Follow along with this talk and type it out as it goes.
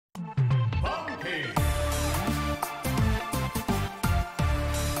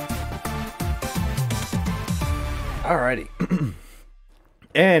Alrighty.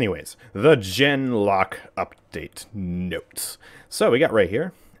 Anyways, the Gen Lock update notes. So we got Ray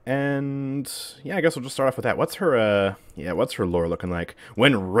here, and yeah, I guess we'll just start off with that. What's her lore looking like?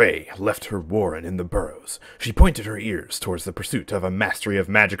 When Ray left her warren in the burrows, she pointed her ears towards the pursuit of a mastery of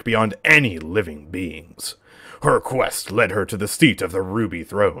magic beyond any living beings. Her quest led her to the seat of the Ruby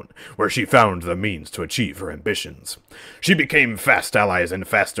Throne, where she found the means to achieve her ambitions. She became fast allies and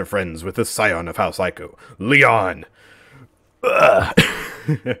faster friends with the scion of House Ico, Leon.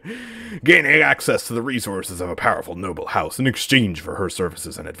 Gaining access to the resources of a powerful noble house in exchange for her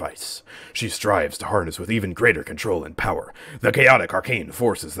services and advice. She strives to harness with even greater control and power the chaotic arcane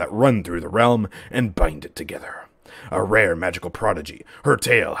forces that run through the realm and bind it together. A rare magical prodigy, her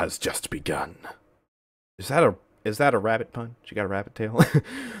tale has just begun. Is that a rabbit pun? She got a rabbit tail?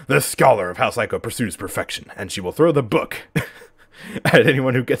 The scholar of House Ico pursues perfection, and she will throw the book at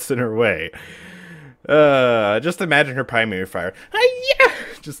anyone who gets in her way. Just imagine her primary fire. Yeah!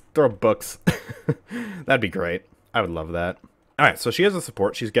 Just throw books. That'd be great. I would love that. Alright, so she has a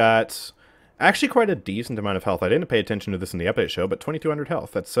support. She's got actually quite a decent amount of health. I didn't pay attention to this in the update show, but 2200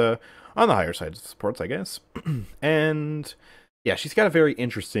 health. That's on the higher side of supports, I guess. And yeah, she's got a very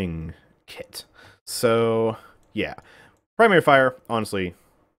interesting kit. So yeah, primary fire, honestly,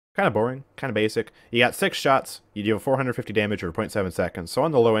 kind of boring, kind of basic. You got 6 shots, you deal 450 damage over 0.7 seconds, so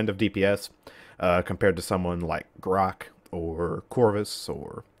on the low end of DPS, compared to someone like Grok or Corvus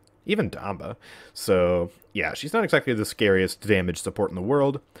or even Damba. So yeah, she's not exactly the scariest damage support in the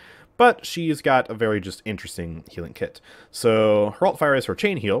world, but she's got a very just interesting healing kit. So her alt fire is her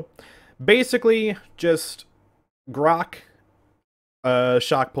chain heal. Basically, just Grok,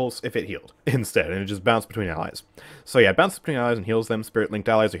 shock pulse if it healed instead, and it just bounced between allies. So yeah, it bounces between allies and heals them. Spirit linked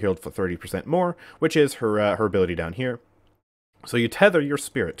allies are healed for 30% more, which is her ability down here. So you tether your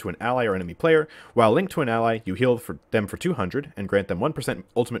spirit to an ally or enemy player. While linked to an ally, you heal them for 200 and grant them 1%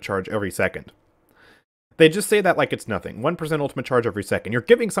 ultimate charge every second. They just say that like it's nothing. 1% ultimate charge every second. You're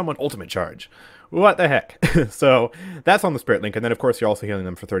giving someone ultimate charge. What the heck? So that's on the Spirit Link, and then of course you're also healing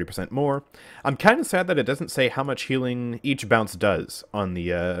them for 30% more. I'm kind of sad that it doesn't say how much healing each bounce does on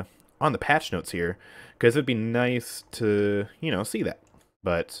the patch notes here, because it'd be nice to, see that.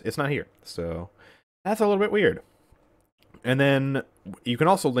 But it's not here, so that's a little bit weird. And then you can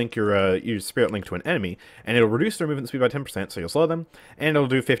also link your Spirit Link to an enemy, and it'll reduce their movement speed by 10%, so you'll slow them, and it'll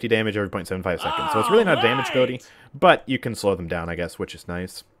do 50 damage every 0.75 seconds. So it's really not a damage ability, but you can slow them down, I guess, which is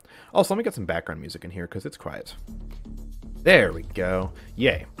nice. Also, let me get some background music in here, because it's quiet. There we go.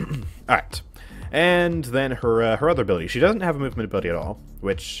 Yay. Alright. And then her other ability. She doesn't have a movement ability at all,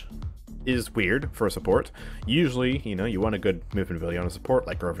 which is weird for a support. Usually, you want a good movement ability on a support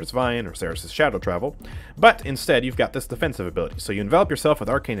like Grover's Vine or Ceres' Shadow Travel, but instead you've got this defensive ability. So you envelop yourself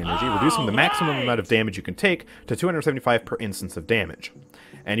with arcane energy, reducing the maximum amount of damage you can take to 275 per instance of damage.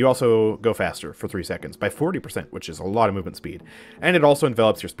 And you also go faster for 3 seconds by 40%, which is a lot of movement speed. And it also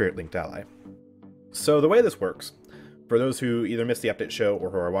envelops your spirit-linked ally. So the way this works, for those who either missed the update show or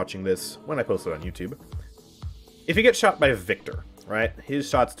who are watching this when I post it on YouTube, if you get shot by Viktor, right? His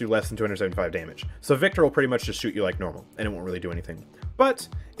shots do less than 275 damage. So Viktor will pretty much just shoot you like normal, and it won't really do anything. But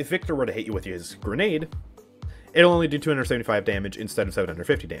if Viktor were to hit you with his grenade, it'll only do 275 damage instead of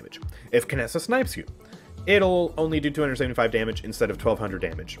 750 damage. If Kinessa snipes you, it'll only do 275 damage instead of 1200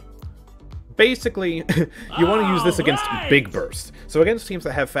 damage. Basically, you want to use this against big bursts. So against teams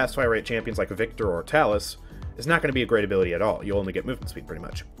that have fast fire rate champions like Viktor or Talus, it's not going to be a great ability at all. You'll only get movement speed pretty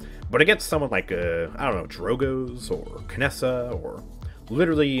much. But against someone like, I don't know, Drogos or Kinessa or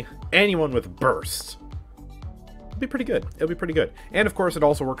literally anyone with bursts, it'll be pretty good. It'll be pretty good. And of course, it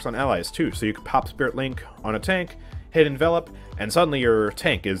also works on allies too. So you can pop Spirit Link on a tank, hit Envelop, and suddenly your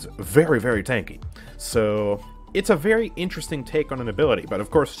tank is very, very tanky. So it's a very interesting take on an ability, but of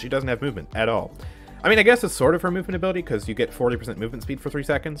course, she doesn't have movement at all. I mean, I guess it's sort of her movement ability, because you get 40% movement speed for 3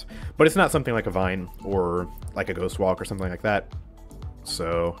 seconds, but it's not something like a Vine, or like a Ghost Walk, or something like that.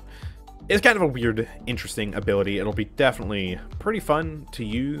 So, it's kind of a weird, interesting ability. It'll be definitely pretty fun to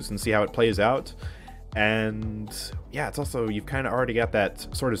use and see how it plays out. And, yeah, it's also, you've kind of already got that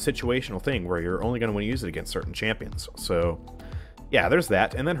sort of situational thing, where you're only going to want to use it against certain champions. So, yeah, there's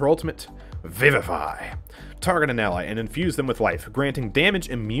that. And then her ultimate, Vivify. Target an ally and infuse them with life, granting damage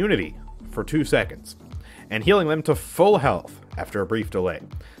immunity for 2 seconds, and healing them to full health after a brief delay.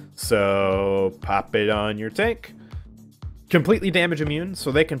 So, pop it on your tank, completely damage immune, so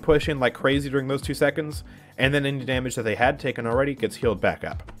they can push in like crazy during those 2 seconds, and then any damage that they had taken already gets healed back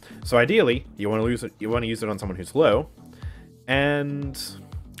up. So ideally, you want to use it on someone who's low, and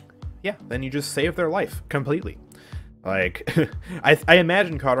yeah, then you just save their life completely. Like, I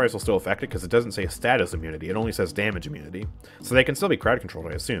imagine Cauterize will still affect it because it doesn't say status immunity. It only says damage immunity. So they can still be crowd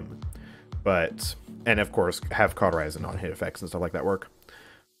controlled, I assume. But, and of course, have Cauterize and non-hit effects and stuff like that work.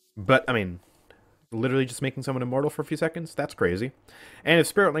 But, I mean, literally just making someone immortal for a few seconds? That's crazy. And if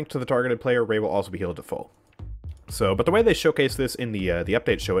Spirit linked to the targeted player, Ray will also be healed to full. So, but the way they showcased this in the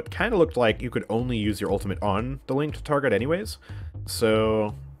update show, it kind of looked like you could only use your ultimate on the linked target anyways.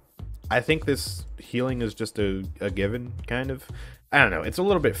 So, I think this healing is just a given, kind of. I don't know. It's a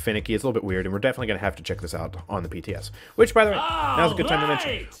little bit finicky. It's a little bit weird, and we're definitely going to have to check this out on the PTS. Which, by the way, now's a good time to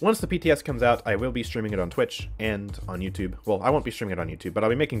mention. Once the PTS comes out, I will be streaming it on Twitch and on YouTube. Well, I won't be streaming it on YouTube, but I'll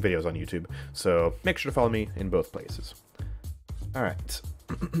be making videos on YouTube. So make sure to follow me in both places. All right.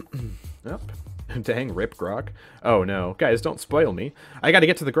 Yep. Dang, rip Grok. Oh, no. Guys, don't spoil me. I got to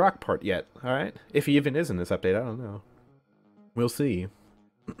get to the Grok part yet, all right? If he even is in this update, I don't know. We'll see.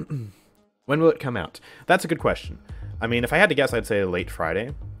 When will it come out? That's a good question. I mean, if I had to guess, I'd say late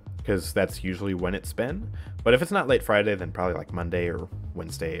Friday, because that's usually when it's been. But if it's not late Friday, then probably like Monday or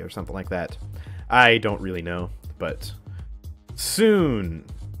Wednesday or something like that. I don't really know, but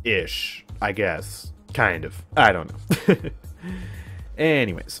soon-ish, I guess. Kind of. I don't know.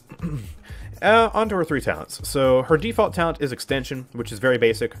 Anyways. On to her 3 talents. So her default talent is Extension, which is very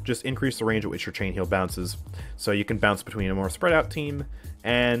basic. Just increase the range at which your chain heal bounces. So you can bounce between a more spread out team,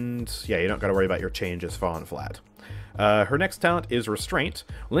 and yeah, you don't got to worry about your chain just falling flat. Her next talent is Restraint.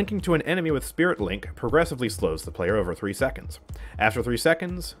 Linking to an enemy with Spirit Link progressively slows the player over 3 seconds. After 3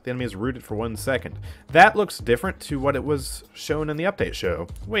 seconds, the enemy is rooted for 1 second. That looks different to what it was shown in the update show.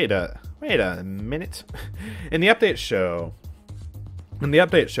 Wait a minute. In the update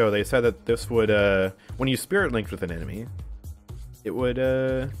show, they said that this would, when you Spirit Linked with an enemy, it would,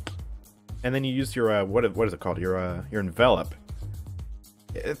 and then you used your, what is it called? Your Envelop.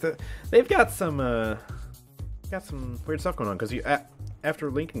 They've got some weird stuff going on, because you, after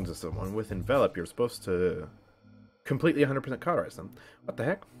linking to someone with Envelop, you're supposed to completely 100% cauterize them. What the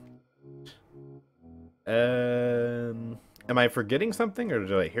heck? Am I forgetting something, or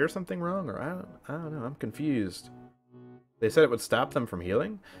did I hear something wrong, or I don't know, I'm confused. They said it would stop them from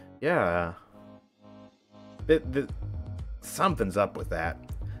healing? Yeah. Something's up with that.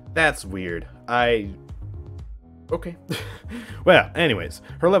 That's weird. Okay. Well, anyways,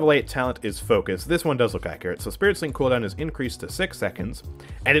 her level 8 talent is Focus. This one does look accurate. So Spirit Sync cooldown is increased to 6 seconds,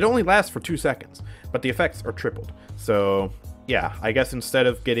 and it only lasts for 2 seconds, but the effects are tripled. So, yeah, I guess instead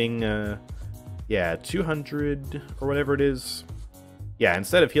of getting, 200 or whatever it is, yeah,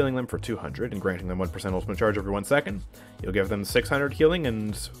 instead of healing them for 200 and granting them 1% ultimate charge every 1 second, you'll give them 600 healing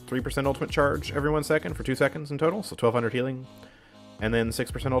and 3% ultimate charge every 1 second for 2 seconds in total, so 1200 healing, and then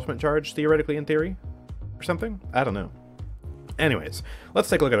 6% ultimate charge, theoretically, in theory, or something? I don't know. Anyways, let's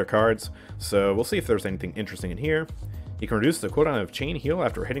take a look at our cards. So we'll see if there's anything interesting in here. You can reduce the cooldown of Chain Heal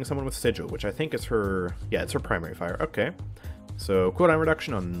after hitting someone with Sigil, which I think is her, yeah, it's her primary fire. Okay. So cooldown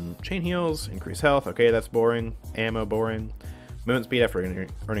reduction on Chain Heals, increase health, okay, that's boring. Ammo, boring. Movement speed after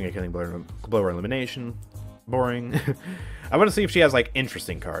earning a killing blow or elimination. Boring. I want to see if she has, like,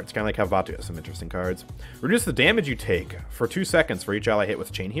 interesting cards. Kind of like how Vatu has some interesting cards. Reduce the damage you take for 2 seconds for each ally hit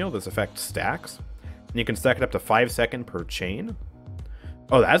with Chain Heal. This effect stacks. And you can stack it up to 5 seconds per chain.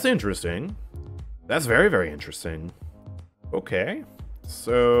 Oh, that's interesting. That's very, very interesting. Okay.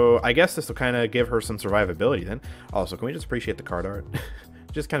 So, I guess this will kind of give her some survivability then. Also, can we just appreciate the card art?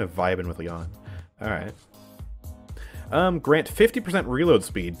 Just kind of vibing with Leon. Alright. Grant 50% reload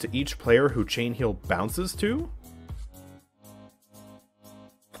speed to each player who Chain Heal bounces to.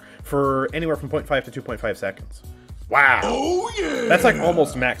 For anywhere from 0.5 to 2.5 seconds. Wow! Oh, yeah! That's like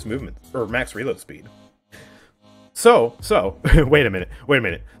almost max movement, or max reload speed. So, wait a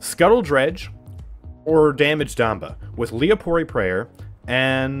minute. Scuttle Dredge or Damage Damba with Leopori Prayer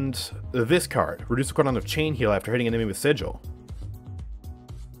and this card. Reduce the cooldown of Chain Heal after hitting an enemy with Sigil.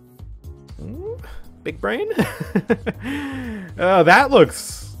 Big brain? Oh, that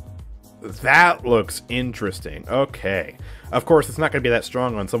looks interesting. Okay. Of course, it's not going to be that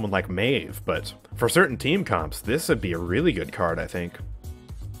strong on someone like Maeve, but for certain team comps, this would be a really good card, I think.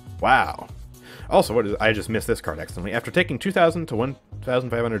 Wow. Also, I just missed this card accidentally. After taking 2,000 to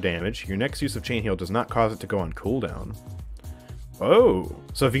 1,500 damage, your next use of Chain Heal does not cause it to go on cooldown. Oh,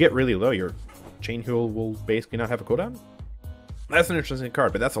 so if you get really low, your Chain Heal will basically not have a cooldown? That's an interesting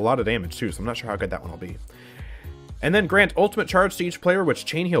card, but that's a lot of damage too, so I'm not sure how good that one will be. And then grant ultimate charge to each player, which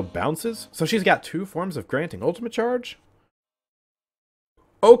Chain Heal bounces. So she's got 2 forms of granting ultimate charge?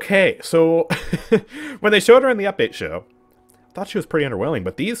 Okay, so when they showed her in the update show, I thought she was pretty underwhelming,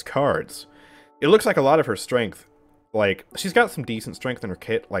 but these cards, it looks like a lot of her strength Like, she's got some decent strength in her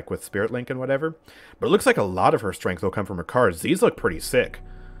kit, like with Spirit Link and whatever. But it looks like a lot of her strength will come from her cards. These look pretty sick.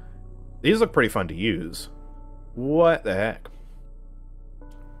 These look pretty fun to use. What the heck?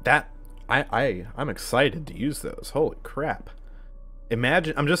 I'm excited to use those. Holy crap.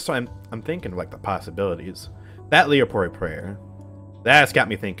 Imagine, I'm thinking of like the possibilities. That Leopori Prayer, that's got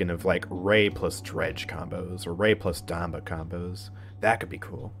me thinking of like Ray plus Dredge combos, or Ray plus Damba combos. That could be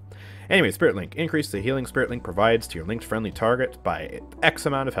cool. Anyway, Spirit Link. Increase the healing Spirit Link provides to your linked friendly target by X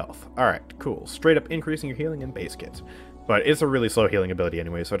amount of health. Alright, cool. Straight up increasing your healing in base kit. But it's a really slow healing ability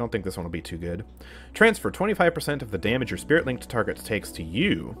anyway, so I don't think this one will be too good. Transfer 25% of the damage your Spirit Linked target takes to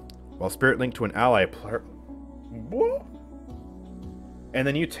you, while Spirit Linked to an ally what? And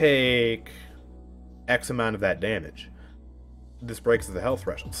then you take X amount of that damage. This breaks the health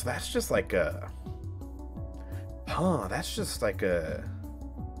threshold. So that's just like a... that's just like a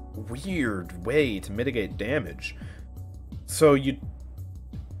weird way to mitigate damage. So you...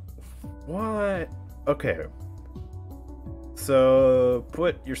 What? Okay. So,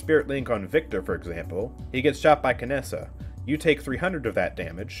 put your Spirit Link on Viktor, for example. He gets shot by Kinessa. You take 300 of that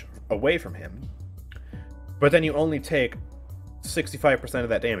damage away from him. But then you only take 65% of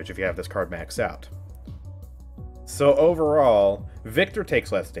that damage if you have this card maxed out. So overall, Viktor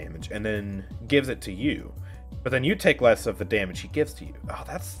takes less damage and then gives it to you. But then you take less of the damage he gives to you. Oh,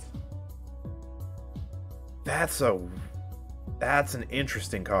 that's an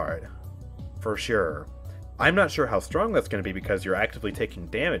interesting card. For sure. I'm not sure how strong that's going to be because you're actively taking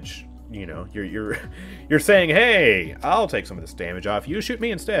damage. You know, you're saying, hey, I'll take some of this damage off. You shoot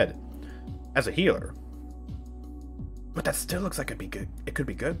me instead. As a healer. But that still looks like it'd be good. It could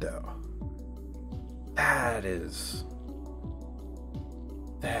be good, though.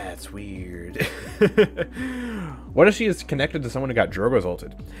 That's weird. What if she is connected to someone who got Drogo's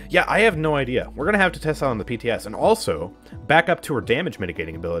ulted? Yeah, I have no idea. We're going to have to test that on the PTS. And also, back up to her damage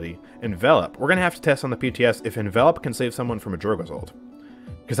mitigating ability, Envelop. We're going to have to test on the PTS if Envelop can save someone from a Drogo's ult.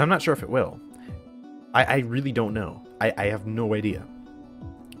 Because I'm not sure if it will. I really don't know. I have no idea.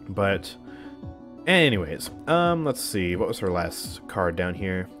 But, anyways. Let's see. What was her last card down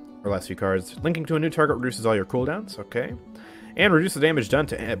here? Her last few cards. Linking to a new target reduces all your cooldowns. Okay. And reduce the damage done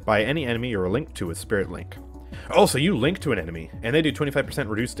by any enemy you're linked to with Spirit Link. Oh, so you link to an enemy, and they do 25%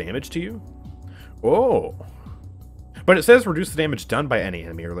 reduced damage to you? Oh. But it says reduce the damage done by any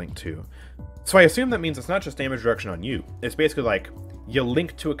enemy you're linked to. So I assume that means it's not just damage reduction on you. It's basically like, you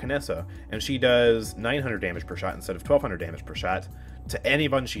link to a Kinessa, and she does 900 damage per shot instead of 1200 damage per shot to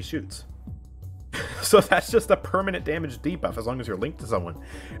anyone she shoots. So that's just a permanent damage debuff as long as you're linked to someone.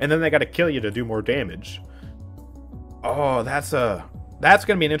 And then they gotta kill you to do more damage. Oh, that's going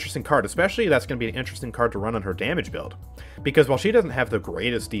to be an interesting card. Especially that's going to be an interesting card to run on her damage build. Because while she doesn't have the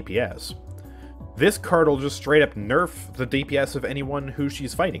greatest DPS, this card will just straight up nerf the DPS of anyone who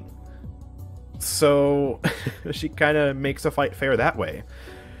she's fighting. So, she kind of makes a fight fair that way.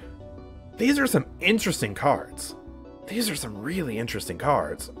 These are some interesting cards. These are some really interesting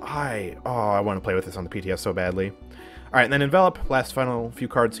cards. I want to play with this on the PTS so badly. Alright, and then Envelop, last final few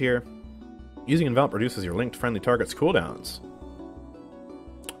cards here. Using Envelop reduces your linked friendly target's cooldowns.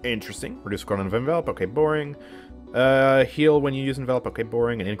 Interesting. Reduce cooldown of Envelop, okay, boring. Heal when you use Envelop, okay,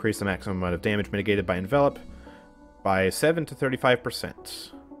 boring. And increase the maximum amount of damage mitigated by Envelop by 7 to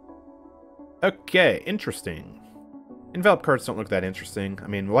 35%. Okay, interesting. Envelop cards don't look that interesting. I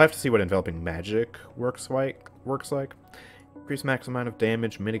mean, we'll have to see what enveloping magic works like. Increase maximum amount of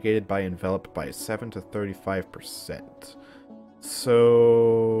damage mitigated by Envelop by 7 to 35%.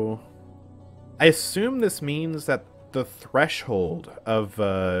 So I assume this means that the threshold of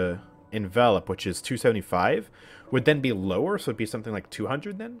Envelop, which is 275, would then be lower, so it'd be something like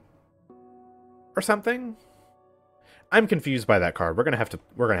 200 then? Or something? I'm confused by that card. We're gonna have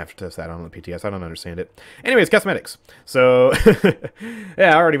to test that on the PTS. I don't understand it. Anyways, cosmetics. So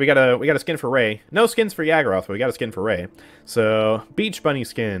yeah, already we got a skin for Ray. No skins for Yaggroth, but we got a skin for Ray. So Beach Bunny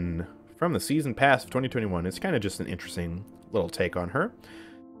skin from the season pass of 2021. It's kind of just an interesting little take on her.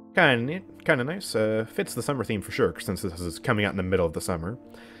 Kind of neat, kind of nice. Fits the summer theme for sure, since this is coming out in the middle of the summer.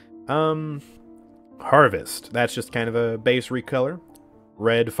 Harvest. That's just kind of a base recolor.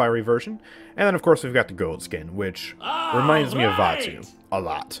 Red fiery version. And then of course we've got the gold skin, which reminds me of Vatu a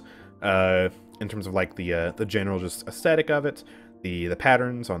lot. In terms of like the general just aesthetic of it, the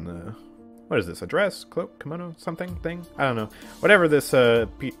patterns on the, what is this, a dress, cloak, kimono, something, thing? I don't know. Whatever this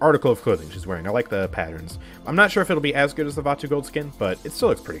article of clothing she's wearing. I like the patterns. I'm not sure if it'll be as good as the Vatu gold skin, but it still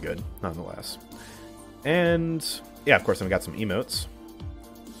looks pretty good, nonetheless. And yeah, of course then we got some emotes,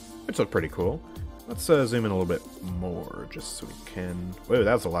 which look pretty cool. Let's zoom in a little bit more, just so we can... Whoa,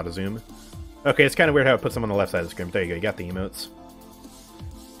 that was a lot of zoom. Okay, it's kind of weird how it puts them on the left side of the screen. But there you go, you got the emotes.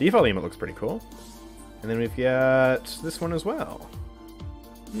 Default emote looks pretty cool. And then we've got this one as well.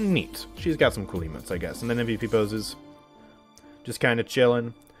 Neat. She's got some cool emotes, I guess. And then MVP poses. Just kind of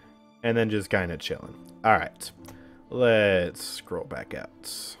chilling. And then just kind of chilling. Alright. Let's scroll back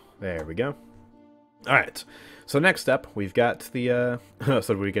out. There we go. Alright. So next up, we've got the,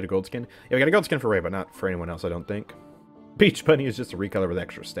 so do we get a gold skin? Yeah, we got a gold skin for Ray, but not for anyone else, I don't think. Peach Bunny is just a recolor with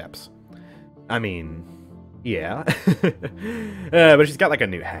extra steps. I mean, yeah. But she's got like a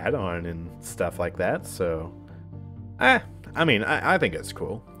new hat on and stuff like that, so... I mean, I think it's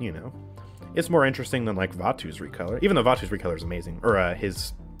cool, you know. It's more interesting than like Vatu's recolor, even though Vatu's recolor is amazing, or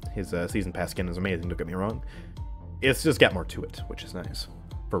his season pass skin is amazing, don't get me wrong. It's just got more to it, which is nice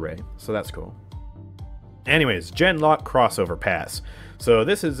for Ray, so that's cool. Anyways, Genlock Crossover Pass. So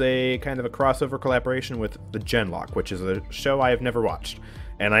this is a kind of a crossover collaboration with the Genlock, which is a show I have never watched.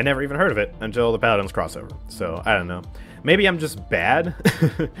 And I never even heard of it until the Paladins crossover. So, I don't know. Maybe I'm just bad,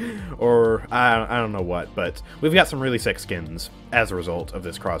 or I don't know what, but we've got some really sick skins as a result of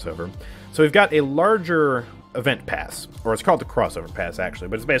this crossover. So we've got a larger event pass, or it's called the crossover pass actually,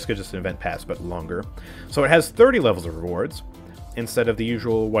 but it's basically just an event pass, but longer. So it has 30 levels of rewards, instead of the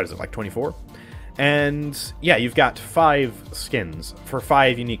usual, what is it, like 24? And yeah, you've got 5 skins for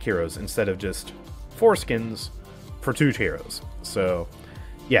 5 unique heroes, instead of just 4 skins for 2 heroes. So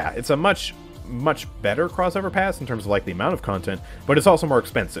yeah, it's a much better crossover pass in terms of like the amount of content, but it's also more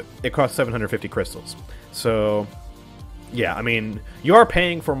expensive. It costs 750 crystals. So yeah, I mean, you are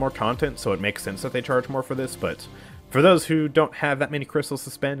paying for more content, so it makes sense that they charge more for this, but for those who don't have that many crystals to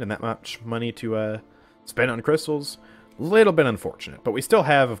spend and that much money to spend on crystals, a little bit unfortunate. But we still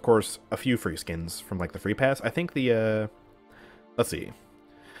have, of course, a few free skins from like the free pass. I think the let's see.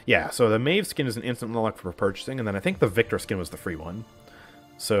 Yeah, so the Maeve skin is an instant unlock for purchasing, and then I think the Viktor skin was the free one.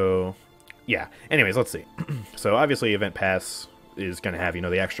 So yeah, anyways, let's see. So obviously Event Pass is going to have, you know,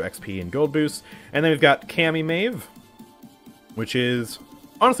 the extra XP and gold boost. And then we've got Cammy Maeve, which is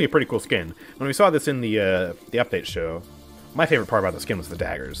honestly a pretty cool skin. When we saw this in the update show, my favorite part about the skin was the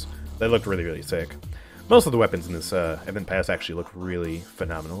daggers. They looked really, really sick. Most of the weapons in this Event Pass actually look really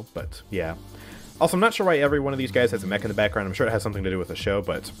phenomenal, but yeah. Also, I'm not sure why every one of these guys has a mech in the background. I'm sure it has something to do with the show,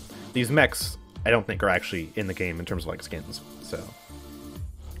 but these mechs I don't think are actually in the game in terms of like skins, so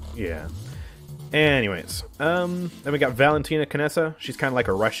yeah. Anyways, then we got Valentina Kinessa. She's kind of like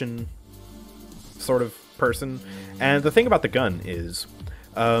a Russian sort of person. And the thing about the gun is,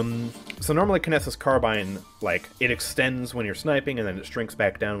 so normally Kinessa's carbine, like, it extends when you're sniping and then it shrinks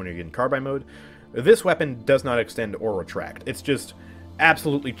back down when you're in carbine mode. This weapon does not extend or retract. It's just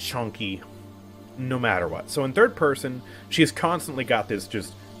absolutely chunky no matter what. So in third person, she's constantly got this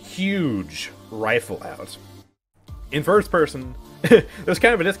just huge rifle out. In first person, there's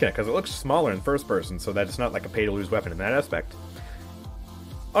kind of a disconnect, because it looks smaller in first person, so that it's not like a pay-to-lose weapon in that aspect.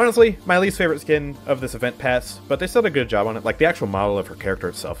 Honestly, my least favorite skin of this event pass, but they still did a good job on it. Like, the actual model of her character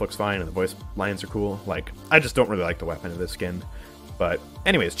itself looks fine, and the voice lines are cool. Like, I just don't really like the weapon of this skin. But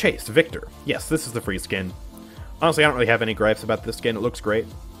anyways, Chase, Viktor. Yes, this is the free skin. Honestly, I don't really have any gripes about this skin. It looks great.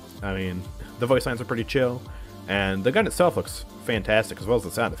 I mean, the voice lines are pretty chill, and the gun itself looks fantastic, as well as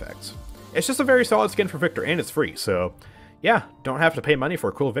the sound effects. It's just a very solid skin for Viktor, and it's free, so yeah, don't have to pay money for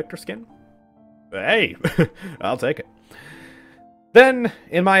a cool Viktor skin. But hey, I'll take it. Then,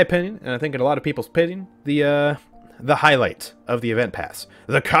 in my opinion, and I think in a lot of people's opinion, the highlight of the event pass,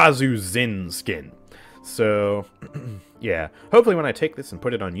 the Kazu Zhin skin. So, yeah, hopefully when I take this and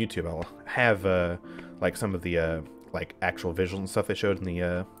put it on YouTube, I'll have like some of the like actual visuals and stuff they showed in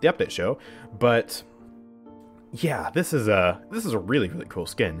the update show. But yeah, this is a really, really cool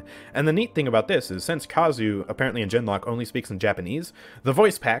skin. And the neat thing about this is, since Kazu apparently in Genlock only speaks in Japanese, the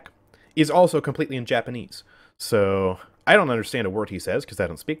voice pack is also completely in Japanese. So I don't understand a word he says because I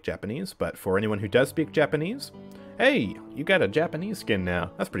don't speak Japanese, but for anyone who does speak Japanese, hey, you got a Japanese skin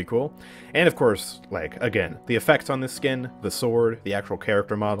now. That's pretty cool. And of course, like, again, the effects on this skin, the sword, the actual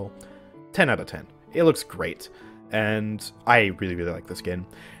character model, 10 out of 10. It looks great. And I really, really like the skin.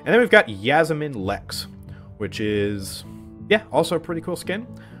 And then we've got Yasmin Lex, which is, yeah, also a pretty cool skin.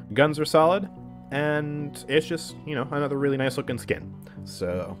 Guns are solid, and it's just, you know, another really nice looking skin.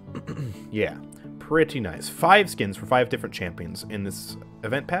 So, yeah, pretty nice. 5 skins for 5 different champions in this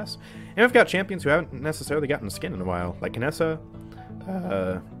event pass. And we've got champions who haven't necessarily gotten a skin in a while, like Kinessa,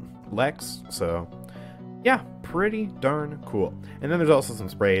 Lex, so yeah, pretty darn cool. And then there's also some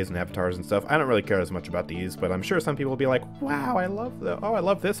sprays and avatars and stuff. I don't really care as much about these, but I'm sure some people will be like, wow, I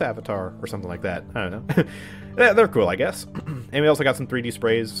love this avatar, or something like that. I don't know. They're cool, I guess. And we also got some 3D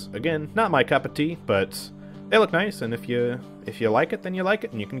sprays. Again, not my cup of tea, but they look nice, and if you like it, then you like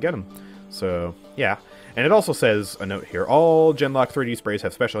it, and you can get them. So, yeah. And it also says, a note here, all Genlock 3D sprays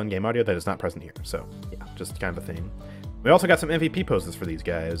have special in-game audio that is not present here. So, yeah, just kind of a thing. We also got some MVP poses for these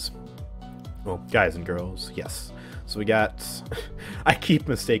guys. Well, guys and girls, yes. So we got... I keep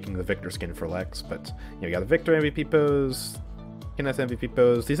mistaking the Viktor skin for Lex, but yeah, we got the Viktor MVP pose, Kinessa MVP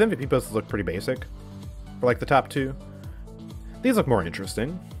pose. These MVP poses look pretty basic for, like, the top two. These look more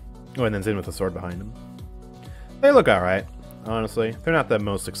interesting. Oh, and then Zhin with a sword behind him. They look alright, honestly. They're not the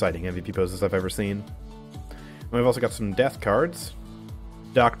most exciting MVP poses I've ever seen. And we've also got some death cards.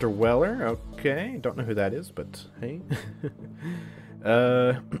 Dr. Weller, okay. Don't know who that is, but hey.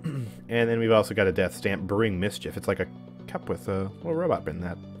 And then we've also got a death stamp, Brewing Mischief. It's like a cup with a little robot in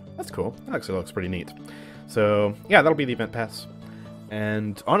that. That's cool. That actually looks pretty neat. So, yeah, that'll be the event pass.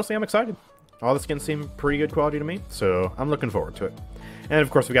 And honestly, I'm excited. All the skins seem pretty good quality to me, so I'm looking forward to it. And of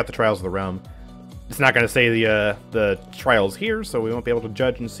course, we got the Trials of the Realm. It's not going to say the trials here, so we won't be able to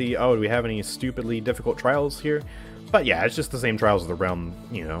judge and see, oh, do we have any stupidly difficult trials here? But yeah, it's just the same Trials of the Realm,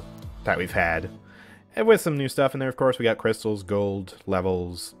 you know, that we've had. And with some new stuff in there, of course, we got crystals, gold,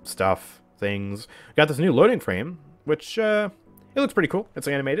 levels, stuff, things. We got this new loading frame, which, it looks pretty cool. It's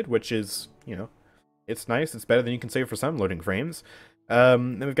animated, which is, you know, it's nice. It's better than you can say for some loading frames.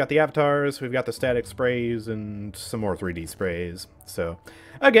 Then we've got the avatars, we've got the static sprays, and some more 3D sprays. So,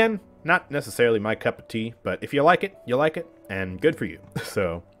 again, not necessarily my cup of tea, but if you like it, and good for you.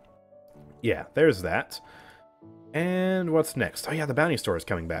 So, yeah, there's that. And what's next? Oh yeah, the bounty store is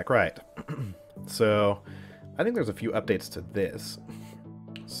coming back, right. So, I think there's a few updates to this.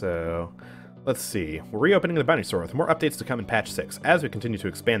 So, let's see. We're reopening the bounty store with more updates to come in patch 6. As we continue to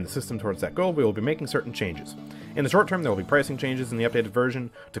expand the system towards that goal, we will be making certain changes. In the short term, there will be pricing changes in the updated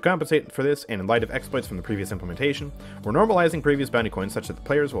version. To compensate for this, and in light of exploits from the previous implementation, we're normalizing previous bounty coins such that the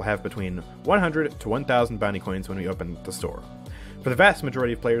players will have between 100 to 1,000 bounty coins when we open the store. For the vast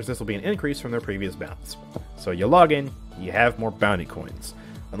majority of players, this will be an increase from their previous balance. So you log in, you have more bounty coins.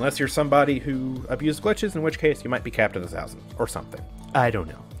 Unless you're somebody who abused glitches, in which case you might be capped at 1,000, or something. I don't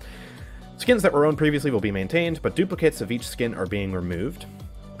know. Skins that were owned previously will be maintained, but duplicates of each skin are being removed.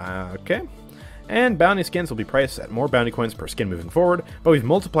 Okay. And bounty skins will be priced at more bounty coins per skin moving forward, but we've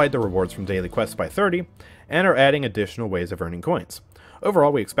multiplied the rewards from daily quests by 30, and are adding additional ways of earning coins.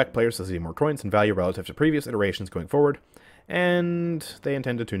 Overall, we expect players to see more coins and value relative to previous iterations going forward, and they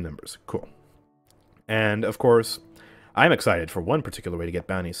intend to tune numbers. Cool. And, of course, I'm excited for one particular way to get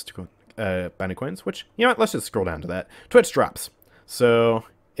bounty coins, which, you know what, let's just scroll down to that. Twitch drops. So,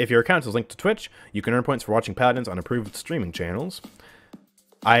 if your account is linked to Twitch, you can earn points for watching Paladins on approved streaming channels.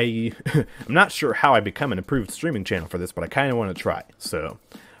 I'm not sure how I become an approved streaming channel for this, but I kind of want to try. So,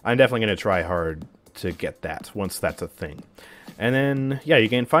 I'm definitely going to try hard to get that, once that's a thing. And then, yeah, you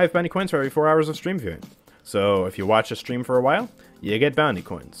gain 5 bounty coins for every 4 hours of stream viewing. So, if you watch a stream for a while, you get bounty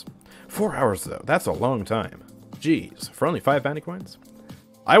coins. 4 hours, though, that's a long time. Jeez, for only 5 bounty coins?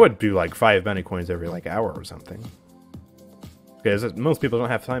 I would do, like, 5 bounty coins every, like, hour or something. Because most people don't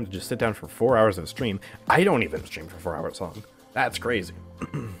have time to just sit down for 4 hours of a stream. I don't even stream for 4 hours long. That's crazy.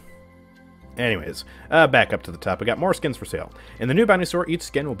 Anyways, back up to the top. We got more skins for sale. In the new bounty store, each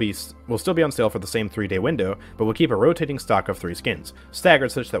skin will still be on sale for the same 3-day window, but we'll keep a rotating stock of 3 skins,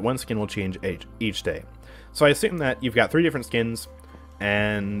 staggered such that one skin will change each day. So I assume that you've got 3 different skins,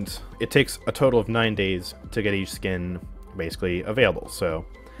 and it takes a total of 9 days to get each skin basically available. So,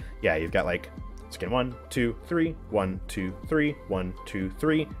 yeah, you've got like skin 1, 2, 3, 1, 2, 3, 1, 2,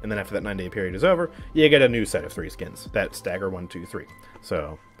 3, and then after that 9-day period is over, you get a new set of 3 skins that stagger 1, 2, 3.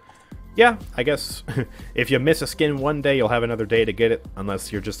 So, yeah, I guess if you miss a skin one day, you'll have another day to get it,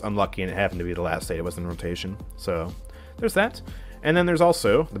 unless you're just unlucky and it happened to be the last day it was in rotation. So, there's that. And then there's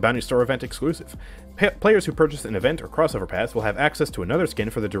also the Bounty Store event exclusive. Players who purchase an event or crossover pass will have access to another skin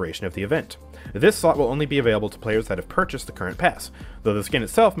for the duration of the event. This slot will only be available to players that have purchased the current pass, though the skin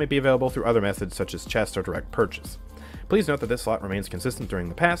itself may be available through other methods such as chest or direct purchase. Please note that this slot remains consistent during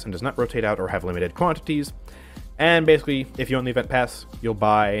the pass and does not rotate out or have limited quantities. And basically, if you own the event pass, you'll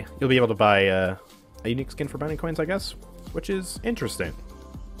be able to buy a unique skin for bounty coins, I guess, which is interesting.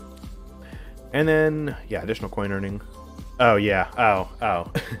 And then, yeah, additional coin earning. Oh, yeah. Oh.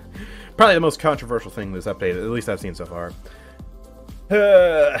 Probably the most controversial thing this update, at least I've seen so far.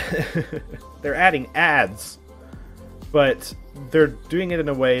 They're adding ads, but they're doing it in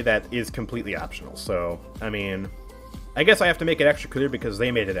a way that is completely optional. So, I mean, I guess I have to make it extra clear because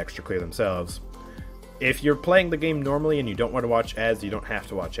they made it extra clear themselves. If you're playing the game normally and you don't want to watch ads, you don't have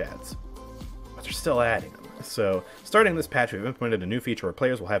to watch ads. but they're still adding them. So, starting this patch, we've implemented a new feature where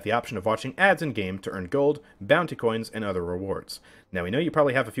players will have the option of watching ads in-game to earn gold, bounty coins, and other rewards. Now, we know you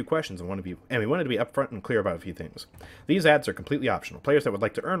probably have a few questions and we wanted to be upfront and clear about a few things. These ads are completely optional. Players that would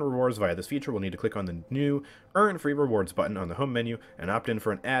like to earn rewards via this feature will need to click on the new Earn Free Rewards button on the home menu and opt in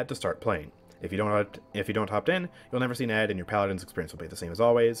for an ad to start playing. If you don't opt in, you'll never see an ad and your Paladins experience will be the same as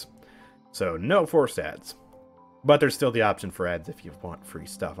always. So, no forced ads. But there's still the option for ads if you want free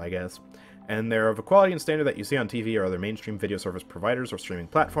stuff, I guess. And they're of a quality and standard that you see on TV or other mainstream video service providers or streaming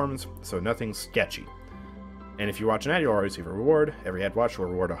platforms, so nothing sketchy. And if you watch an ad, you'll always receive a reward. Every ad watched will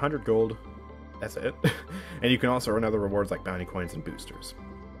reward 100 gold. That's it. And you can also earn other rewards like bounty coins and boosters.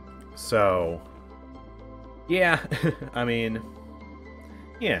 So, yeah, I mean,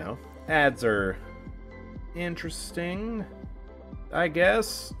 you know, ads are interesting, I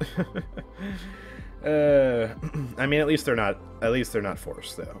guess. I mean, at least they're not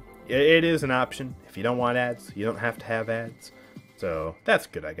forced, though. It is an option. If you don't want ads, you don't have to have ads. So, that's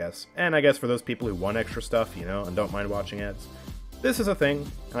good, I guess. And I guess for those people who want extra stuff, you know, and don't mind watching ads, this is a thing.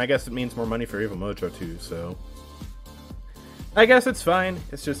 And I guess it means more money for Evil Mojo, too, so... I guess it's fine.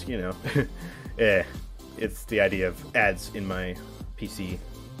 It's just, you know... it's the idea of ads in my PC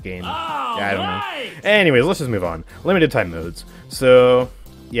game. Yeah, I don't know. Anyways, let's just move on. Limited time modes. So,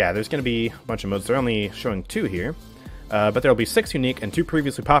 yeah, there's going to be a bunch of modes. They're only showing 2 here. But there'll be 6 unique and 2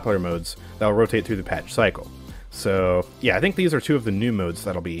 previously popular modes that will rotate through the patch cycle. So, yeah, I think these are 2 of the new modes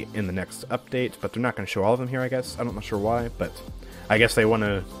that'll be in the next update, but they're not going to show all of them here, I guess. I'm not sure why, but I guess they want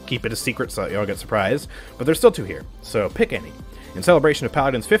to keep it a secret so that you all get surprised. But there's still 2 here, so pick any. In celebration of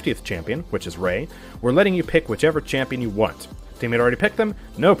Paladin's 50th champion, which is Ray, we're letting you pick whichever champion you want. Teammate already picked them?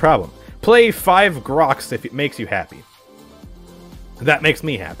 No problem. Play 5 Groks if it makes you happy. That makes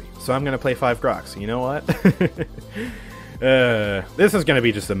me happy, so I'm going to play 5 Groks. You know what? This is going to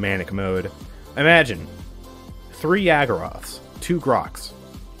be just a manic mode. Imagine 3 Yagoroths, 2 Groks,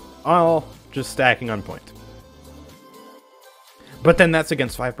 all just stacking on point. But then that's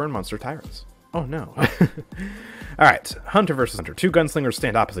against 5 Burn Monster Tyras. Oh no. Alright, Hunter versus Hunter. 2 gunslingers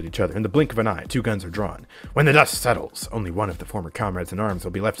stand opposite each other. In the blink of an eye, 2 guns are drawn. When the dust settles, only one of the former comrades in arms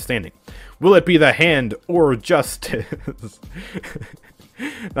will be left standing. Will it be the hand or justice?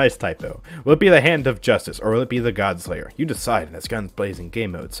 Nice typo. Will it be the hand of justice, or will it be the Godslayer? You decide in this guns blazing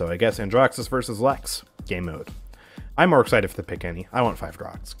game mode, so I guess Androxus versus Lex. Game mode. I'm more excited for the pick any. I want 5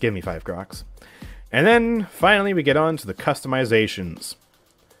 Groks. Give me 5 Groks. And then, finally, we get on to the customizations.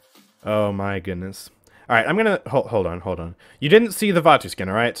 Oh my goodness. Alright, I'm gonna... Hold on. You didn't see the Vatu skin,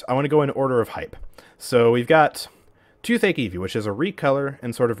 alright? I want to go in order of hype. So, we've got Toothache Evie, which is a recolor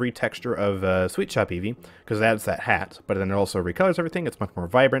and sort of retexture of Sweet Shop Evie, because it adds that hat, but then it also recolors everything. It's much more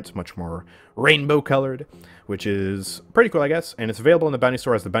vibrant, much more rainbow-colored, which is pretty cool, I guess, and it's available in the Bounty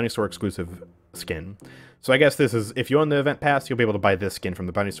Store as the Bounty Store exclusive skin. So I guess this is, if you own the Event Pass, you'll be able to buy this skin from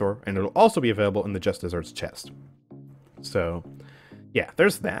the Bounty Store, and it'll also be available in the Just Desserts chest. So, yeah,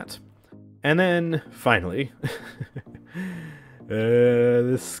 there's that. And then, finally...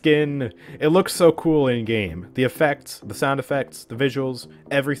 this skin, it looks so cool in-game. The effects, the sound effects, the visuals,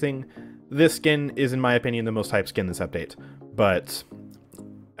 everything. This skin is, in my opinion, the most hyped skin this update. But,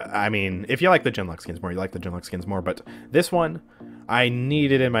 I mean, if you like the Genlock skins more, you like the Genlock skins more. But this one, I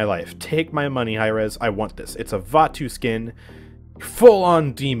need it in my life. Take my money, Hi-Rez. I want this. It's a Vatu skin,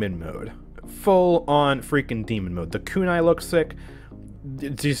 full-on demon mode. Full-on freaking demon mode. The kunai looks sick.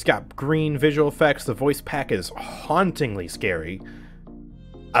 It's just got green visual effects. The voice pack is hauntingly scary.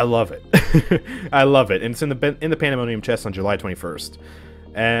 I love it. I love it. And it's in the Pandemonium chest on July 21st.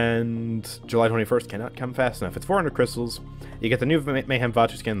 And July 21st cannot come fast enough. It's 400 crystals. You get the new Mayhem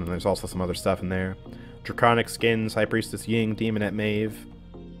Vatu skin, and there's also some other stuff in there. Draconic skins, High Priestess Ying, Demonette Maeve.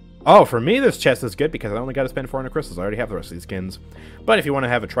 Oh, for me this chest is good because I only got to spend 400 crystals. I already have the rest of these skins. But if you want to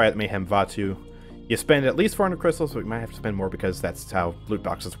have a try at Mayhem Vatu, you spend at least 400 crystals, but you might have to spend more because that's how loot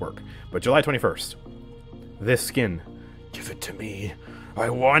boxes work. But July 21st, this skin, give it to me. I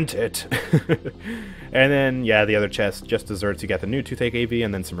want it. And then, yeah, the other chest, Just Desserts, you got the new Toothache Evie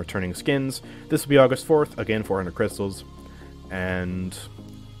and then some returning skins. This will be August 4th, again, 400 crystals. And,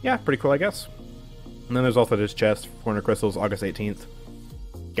 yeah, pretty cool, I guess. And then there's also this chest, 400 crystals, August 18th.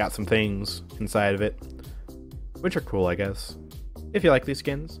 Got some things inside of it, which are cool, I guess. If you like these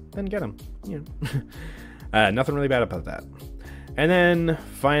skins, then get them. You know. Nothing really bad about that. And then,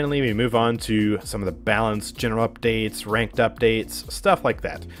 finally, we move on to some of the balanced general updates, ranked updates, stuff like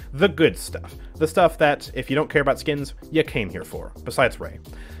that. The good stuff. The stuff that, if you don't care about skins, you came here for, besides Ray.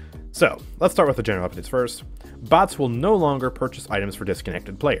 So, let's start with the general updates first. Bots will no longer purchase items for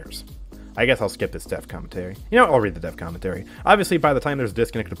disconnected players. I guess I'll skip this dev commentary. You know, I'll read the dev commentary. Obviously, by the time there's a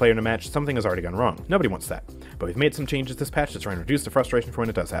disconnected player in a match, something has already gone wrong. Nobody wants that. But we've made some changes this patch to try and reduce the frustration for when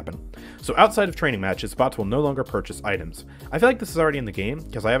it does happen. So outside of training matches, bots will no longer purchase items. I feel like this is already in the game,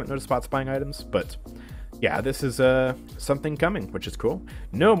 because I haven't noticed bots buying items, but yeah, this is something coming, which is cool.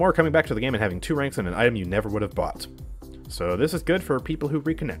 No more coming back to the game and having 2 ranks in an item you never would have bought. So this is good for people who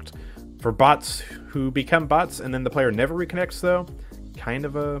reconnect. For bots who become bots and then the player never reconnects, though, kind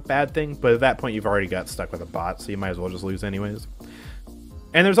of a bad thing, but at that point you've already got stuck with a bot, so you might as well just lose anyways.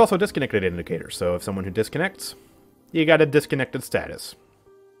 And there's also a disconnected indicator, so if someone who disconnects, you got a disconnected status.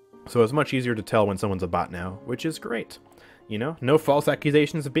 So it's much easier to tell when someone's a bot now, which is great. You know, no false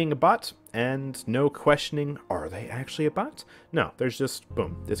accusations of being a bot, and no questioning, are they actually a bot? No, there's just,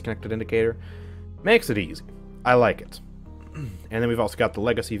 boom, disconnected indicator. Makes it easy. I like it. And then we've also got the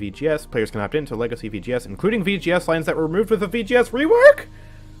Legacy VGS. Players can opt into Legacy VGS, including VGS lines that were removed with the VGS rework?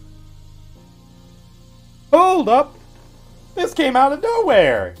 Hold up! This came out of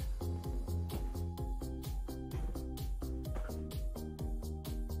nowhere!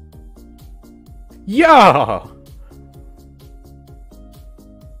 Yeah!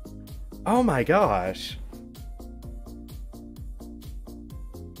 Oh my gosh.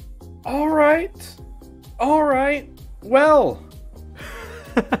 Alright. Alright. Well.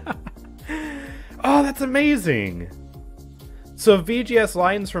 Oh, that's amazing. So VGS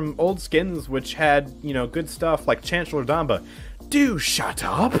lines from old skins which had, you know, good stuff like Chancellor Damba. Do shut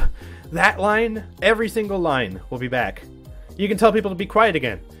up! That line, every single line will be back. You can tell people to be quiet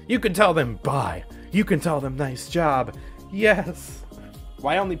again. You can tell them bye. You can tell them nice job. Yes.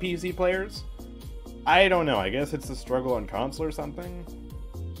 Why only PC players? I don't know. I guess it's a struggle on console or something.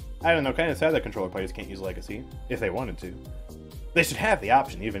 I don't know. Kind of sad that controller players can't use Legacy if they wanted to. They should have the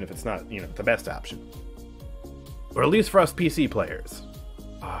option, even if it's not, you know, the best option. Or at least for us PC players.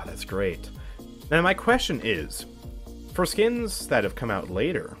 Ah, that's great. Now my question is, for skins that have come out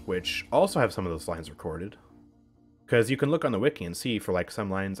later, which also have some of those lines recorded, because you can look on the wiki and see for like some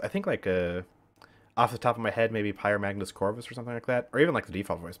lines, I think like off the top of my head, maybe Pyre Magnus Corvus or something like that, or even like the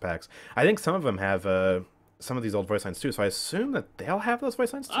default voice packs. I think some of them have some of these old voice lines too, so I assume that they'll have those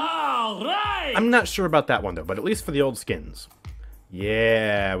voice lines too. All right! I'm not sure about that one though, but at least for the old skins.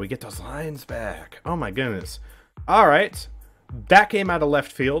 Yeah, we get those lines back. Oh my goodness. All right, that came out of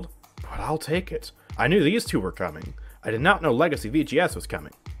left field, but I'll take it. I knew these two were coming. I did not know Legacy VGS was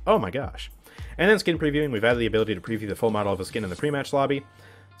coming. Oh my gosh. And then skin previewing, we've added the ability to preview the full model of a skin in the pre-match lobby,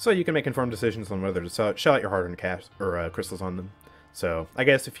 so you can make informed decisions on whether to shell out your hard-earned cash or crystals on them. So I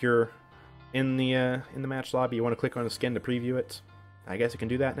guess if you're in the match lobby, you want to click on a skin to preview it, I guess you can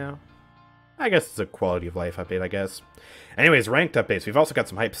do that now. I guess it's a quality of life update, I guess. Anyways, ranked updates. We've also got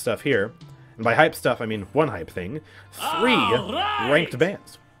some hype stuff here. And by hype stuff, I mean one hype thing. 3 ranked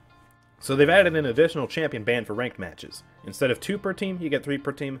bans. So they've added an additional champion ban for ranked matches. Instead of 2 per team, you get 3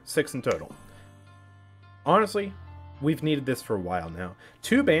 per team, 6 in total. Honestly, we've needed this for a while now.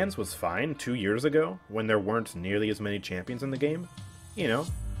 2 bans was fine 2 years ago, when there weren't nearly as many champions in the game. You know,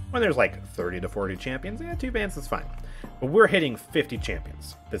 when there's like 30 to 40 champions, yeah, 2 bans is fine. But we're hitting 50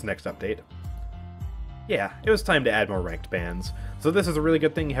 champions this next update. Yeah, it was time to add more ranked bans. So this is a really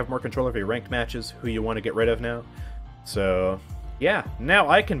good thing. You have more control over your ranked matches, who you want to get rid of now. So yeah, now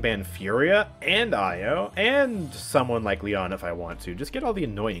I can ban Furia and Io and someone like Leon if I want to. Just get all the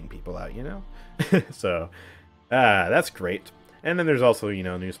annoying people out, you know? So that's great. And then there's also, you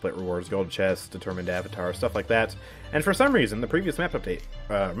know, new split rewards, gold chests, determined avatar, stuff like that. And for some reason, the previous map update,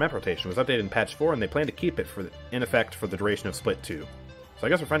 map rotation was updated in patch 4, and they plan to keep it in effect for the duration of split 2. So I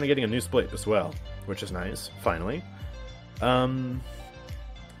guess we're finally getting a new split as well, which is nice, finally.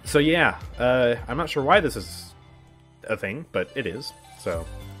 So yeah, I'm not sure why this is a thing, but it is. So,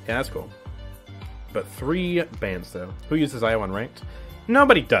 yeah, that's cool. But 3 bans, though. Who uses Io unranked?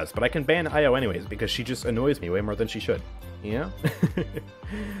 Nobody does, but I can ban Io anyways, because she just annoys me way more than she should. You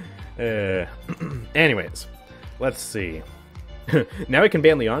know? Anyways, let's see. Now we can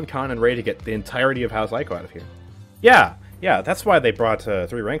ban Leon, Khan, and Ray to get the entirety of House Ico out of here. Yeah, that's why they brought 3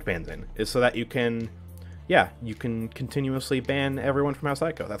 ranked bans in, is so that you can, you can continuously ban everyone from House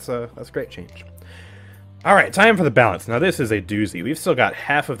Ico. That's a great change. Alright, time for the balance. Now this is a doozy. We've still got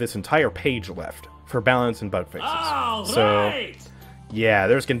half of this entire page left for balance and bug fixes. So, yeah,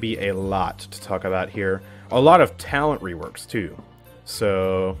 there's going to be a lot to talk about here. A lot of talent reworks, too.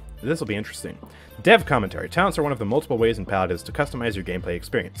 So, this will be interesting. Dev commentary. Talents are one of the multiple ways in Paladins to customize your gameplay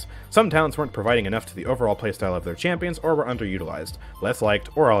experience. Some talents weren't providing enough to the overall playstyle of their champions, or were underutilized, less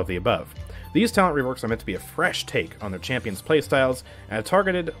liked, or all of the above. These talent reworks are meant to be a fresh take on their champions' playstyles, and a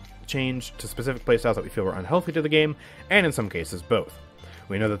targeted change to specific playstyles that we feel were unhealthy to the game, and in some cases, both.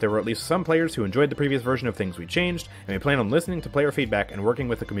 We know that there were at least some players who enjoyed the previous version of things we changed, and we plan on listening to player feedback and working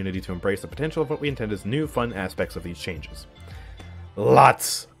with the community to embrace the potential of what we intend as new fun aspects of these changes.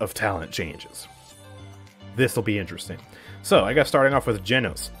 Lots of talent changes. This will be interesting. So, I guess starting off with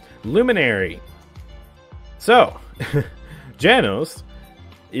Genos. Luminary. So, Genos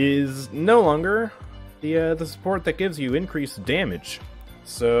is no longer the support that gives you increased damage.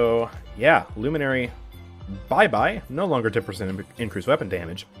 So, yeah, Luminary, bye-bye, no longer 10% increased weapon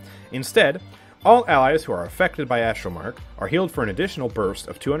damage. Instead, all allies who are affected by Astral Mark are healed for an additional burst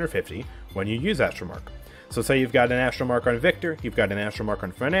of 250 when you use Astral Mark. So say you've got an Astral Mark on Viktor, you've got an Astral Mark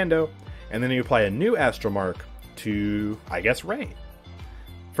on Fernando, and then you apply a new Astral Mark to, I guess, Ray.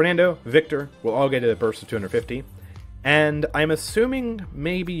 Fernando, Viktor will all get a burst of 250, and I'm assuming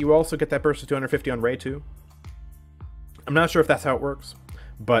maybe you also get that burst of 250 on Ray too. I'm not sure if that's how it works,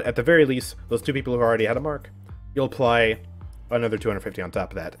 but at the very least, those two people who already had a mark, you'll apply another 250 on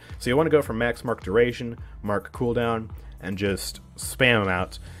top of that. So you want to go from max mark duration, mark cooldown, and just spam them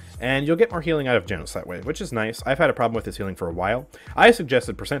out. And you'll get more healing out of Genos that way, which is nice. I've had a problem with this healing for a while. I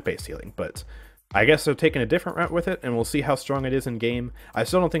suggested percent-based healing, but I guess they're taking a different route with it, and we'll see how strong it is in game. I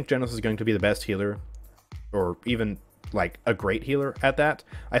still don't think Genos is going to be the best healer, or even like a great healer at that.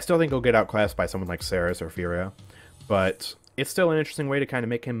 I still think he'll get outclassed by someone like Saris or Furia, but it's still an interesting way to kind of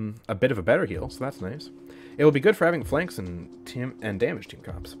make him a bit of a better heal, so that's nice. It will be good for having flanks and damage team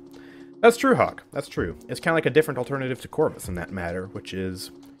comps. That's true, Hawk. That's true. It's kind of like a different alternative to Corvus in that matter, which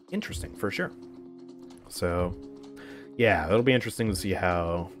is interesting for sure. So, yeah, it'll be interesting to see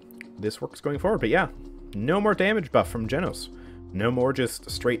how this works going forward. But yeah, no more damage buff from Genos. No more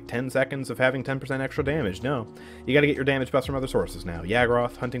just straight 10 seconds of having 10% extra damage. No, you got to get your damage buffs from other sources now.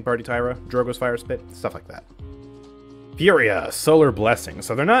 Yagroth, Hunting Party Tyra, Drogo's Fire Spit, stuff like that. Furia, Solar Blessing.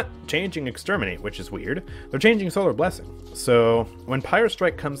 So they're not changing Exterminate, which is weird. They're changing Solar Blessing. So when Pyre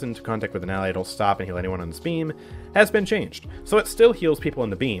Strike comes into contact with an ally, it'll stop and heal anyone on this beam, has been changed. So it still heals people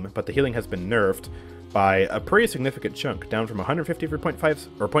in the beam, but the healing has been nerfed by a pretty significant chunk, down from 150 for 0.5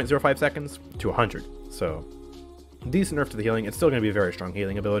 or 0.05 seconds to 100. So decent nerf to the healing. It's still going to be a very strong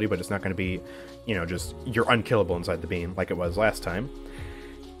healing ability, but it's not going to be, you know, just you're unkillable inside the beam like it was last time.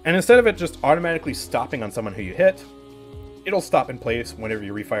 And instead of it just automatically stopping on someone who you hit, it'll stop in place whenever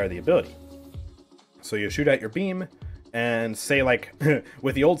you refire the ability. So you shoot out your beam, and say like,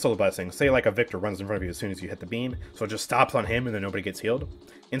 with the old Solar Blessing, say like a Viktor runs in front of you as soon as you hit the beam, so it just stops on him and then nobody gets healed.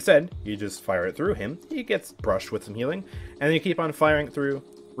 Instead, you just fire it through him, he gets brushed with some healing, and then you keep on firing it through,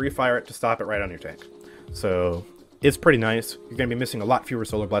 refire it to stop it right on your tank. So it's pretty nice. You're going to be missing a lot fewer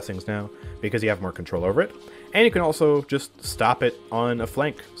Solar Blessings now, because you have more control over it. And you can also just stop it on a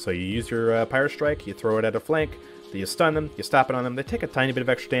flank. So you use your Pyre Strike, you throw it at a flank, you stun them, you stop it on them, they take a tiny bit of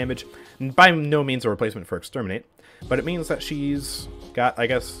extra damage. By no means a replacement for Exterminate, but it means that she's got, I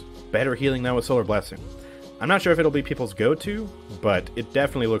guess, better healing now with Solar Blessing. I'm not sure if it'll be people's go-to, but it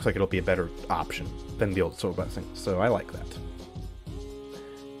definitely looks like it'll be a better option than the old Solar Blessing, so I like that.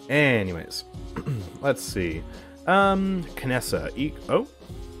 Anyways, let's see. Kinessa. Oh?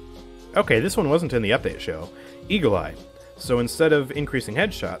 Okay, this one wasn't in the update show. Eagle Eye. So instead of increasing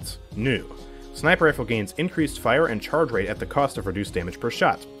headshots, new. Sniper Rifle gains increased fire and charge rate at the cost of reduced damage per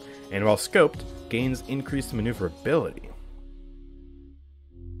shot, and while scoped, gains increased maneuverability.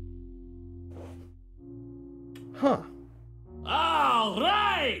 Huh. All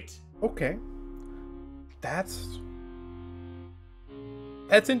right! Okay. That's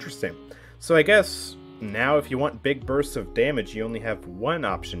interesting. So I guess now if you want big bursts of damage, you only have one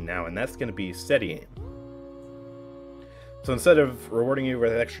option now, and that's going to be steady aim. So instead of rewarding you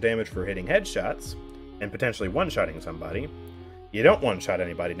with extra damage for hitting headshots, and potentially one-shotting somebody, you don't one-shot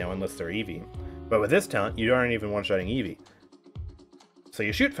anybody now unless they're Evie. But with this talent, you aren't even one-shotting Evie. So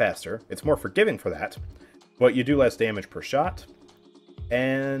you shoot faster, it's more forgiving for that, but you do less damage per shot,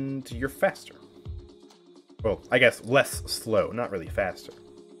 and you're faster. Well, I guess less slow, not really faster.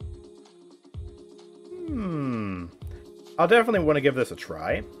 I'll definitely want to give this a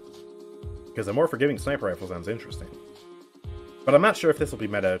try, because a more forgiving sniper rifle sounds interesting. But I'm not sure if this will be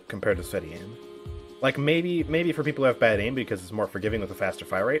meta compared to steady aim. Like, maybe for people who have bad aim because it's more forgiving with a faster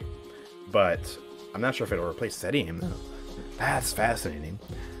fire rate, but I'm not sure if it'll replace steady aim, though. That's fascinating.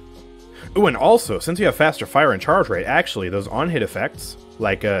 Ooh, and also, since you have faster fire and charge rate, actually, those on-hit effects,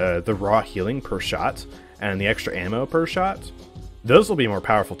 like the raw healing per shot and the extra ammo per shot, those will be more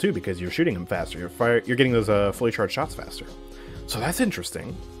powerful too because you're shooting them faster. You're getting those fully charged shots faster. So that's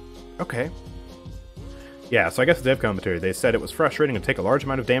interesting. Okay. Yeah, so I guess the dev commentary, they said it was frustrating to take a large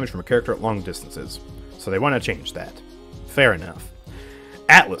amount of damage from a character at long distances. So they want to change that. Fair enough.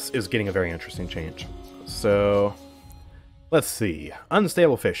 Atlas is getting a very interesting change. So Let's see.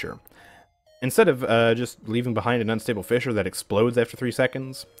 Unstable Fissure. Instead of just leaving behind an unstable fissure that explodes after 3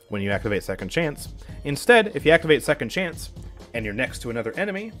 seconds when you activate Second Chance, instead, if you activate Second Chance and you're next to another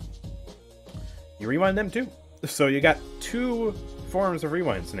enemy, you rewind them too. So you got 2 forms of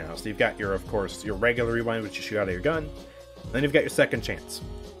rewinds now. So you've got your, of course, your regular rewind, which you shoot out of your gun. Then you've got your Second Chance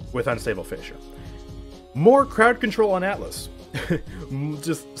with Unstable Fissure. More crowd control on Atlas.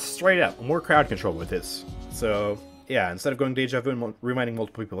 Just straight up, more crowd control with this. So yeah, instead of going Deja Vu and rewinding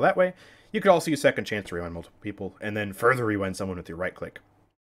multiple people that way, you could also use Second Chance to rewind multiple people, and then further rewind someone with your right click.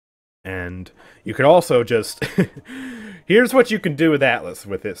 And you could also just... Here's what you can do with Atlas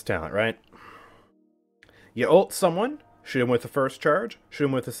with this talent, right? You ult someone, shoot him with the first charge, shoot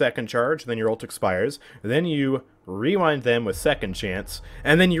him with the second charge, then your ult expires, then you rewind them with Second Chance,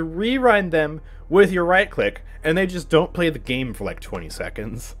 and then you rewind them with your right click, and they just don't play the game for like 20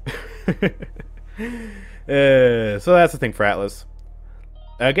 seconds. So that's the thing for Atlas.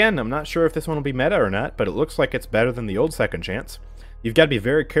 Again, I'm not sure if this one will be meta or not, but it looks like it's better than the old Second Chance. You've got to be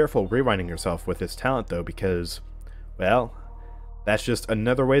very careful rewinding yourself with this talent, though, because, well, that's just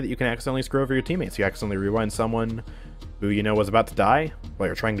another way that you can accidentally screw over your teammates. You accidentally rewind someone who you know was about to die while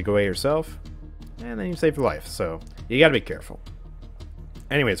you're trying to go away yourself, and then you save your life, so you got to be careful.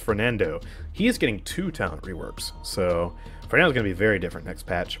 Anyways, Fernando, he's getting 2 talent reworks, so Fernando's going to be very different next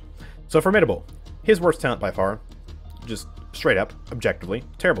patch. So Formidable, his worst talent by far, just straight up, objectively,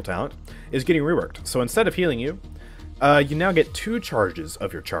 terrible talent, is getting reworked. So instead of healing you, you now get 2 charges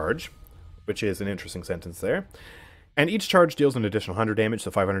of your charge, which is an interesting sentence there. And each charge deals an additional 100 damage,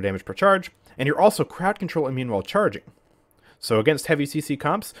 so 500 damage per charge, and you're also crowd control immune while charging. So against heavy CC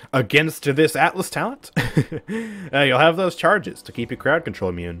comps, against this Atlas talent, you'll have those charges to keep you crowd control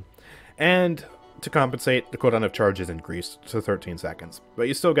immune. And to compensate, the cooldown of charge is increased to 13 seconds. But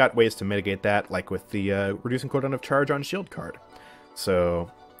you still got ways to mitigate that, like with the reducing cooldown of charge on shield card.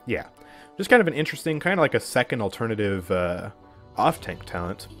 So, yeah. Just kind of an interesting, kind of like a second alternative off-tank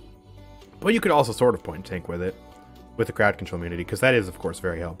talent. But you could also sort of point tank with it, with the crowd control immunity, because that is, of course,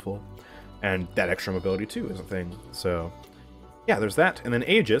 very helpful. And that extra mobility, too, is a thing. So, yeah, there's that. And then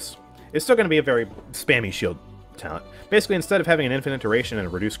Aegis is still going to be a very spammy shield talent. Basically, instead of having an infinite duration and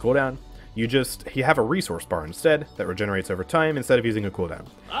a reduced cooldown, you have a resource bar instead that regenerates over time instead of using a cooldown.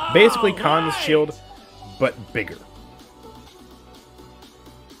 Basically, Khan's shield, but bigger.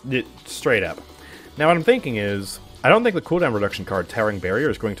 Straight up. Now, what I'm thinking is, I don't think the cooldown reduction card Towering Barrier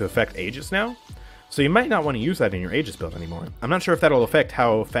is going to affect Aegis now, so you might not want to use that in your Aegis build anymore. I'm not sure if that'll affect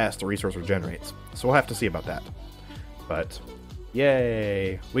how fast the resource regenerates, so we'll have to see about that. But,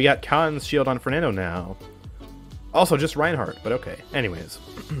 yay! We got Khan's shield on Fernando now. Also, just Reinhardt, but okay. Anyways.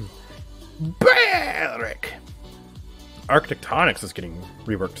 Balric! Architectonics is getting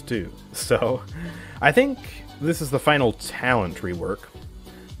reworked too, so I think this is the final talent rework.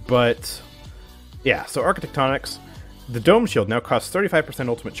 But, yeah, so Architectonics, the Dome Shield now costs 35%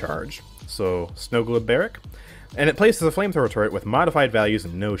 ultimate charge, so Snowglobe Barrack, and it places a flamethrower turret with modified values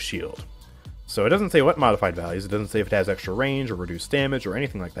and no shield. So it doesn't say what modified values, it doesn't say if it has extra range or reduced damage or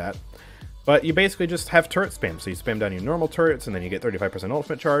anything like that. But you basically just have turret spam, so you spam down your normal turrets and then you get 35%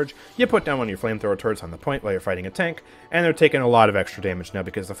 ultimate charge, you put down one of your flamethrower turrets on the point while you're fighting a tank, and they're taking a lot of extra damage now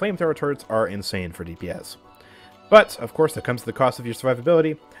because the flamethrower turrets are insane for DPS. But, of course, that comes to the cost of your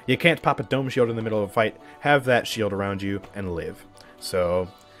survivability. You can't pop a dome shield in the middle of a fight, have that shield around you, and live. So,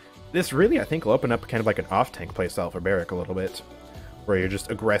 this really, I think, will open up kind of like an off-tank playstyle for Barrack a little bit, where you're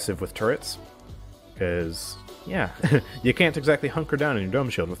just aggressive with turrets. Because, yeah, you can't exactly hunker down in your dome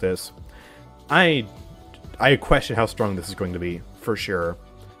shield with this. I question how strong this is going to be, for sure.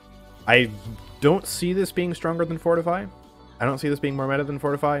 I don't see this being stronger than Fortify. I don't see this being more meta than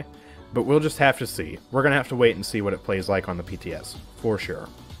Fortify. But we'll just have to see. We're going to have to wait and see what it plays like on the PTS, for sure.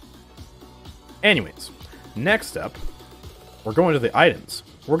 Anyways, next up, we're going to the items.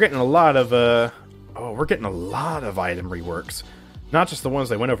 We're getting a lot of, item reworks. Not just the ones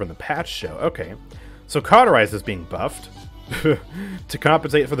they went over in the patch show. Okay, so Cauterize is being buffed to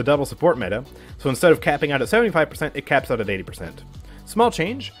compensate for the double support meta. So instead of capping out at 75%, it caps out at 80%. Small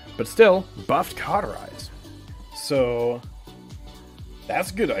change, but still, buffed Cauterize. So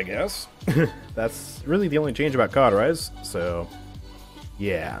that's good, I guess. That's really the only change about Cauterize, so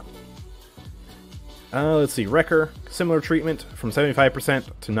yeah. Let's see, Wrecker, similar treatment from 75%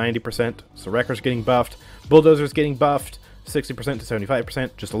 to 90%. So Wrecker's getting buffed, Bulldozer's getting buffed, 60% to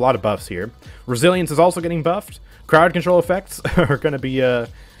 75%, just a lot of buffs here. Resilience is also getting buffed. Crowd control effects are going to be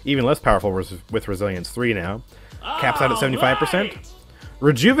even less powerful with Resilience 3 now. Caps out at 75%. Right.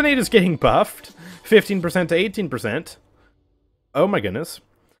 Rejuvenate is getting buffed, 15% to 18%. Oh my goodness.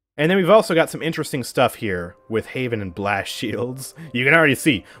 And then we've also got some interesting stuff here with Haven and Blast Shields. You can already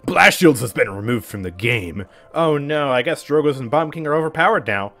see, Blast Shields has been removed from the game. Oh no, I guess Drogos and Bomb King are overpowered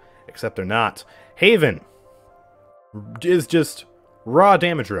now. Except they're not. Haven is just raw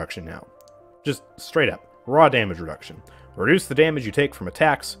damage reduction now. Just straight up, raw damage reduction. Reduce the damage you take from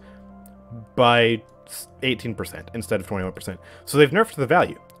attacks by 18% instead of 21%. So they've nerfed the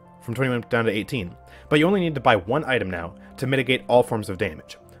value from 21 down to 18. But you only need to buy one item now to mitigate all forms of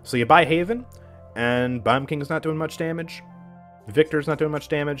damage. So you buy Haven, and Bomb King's not doing much damage. Viktor's not doing much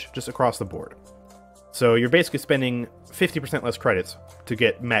damage, just across the board. So you're basically spending 50% less credits to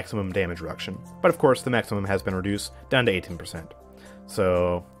get maximum damage reduction. But of course, the maximum has been reduced down to 18%.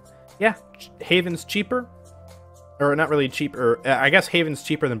 So, yeah, Haven's cheaper. Or not really cheaper. I guess Haven's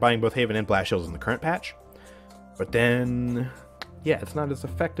cheaper than buying both Haven and Blast Shields in the current patch. But then, yeah, it's not as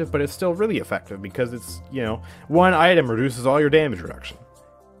effective, but it's still really effective because it's, you know, one item reduces all your damage reduction.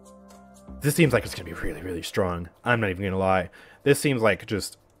 This seems like it's going to be really, really strong. I'm not even going to lie. This seems like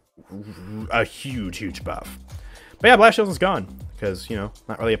just a huge, huge buff. But yeah, Blast Shields is gone. Because, you know,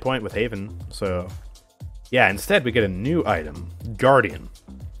 not really a point with Haven. So, yeah, instead we get a new item, Guardian,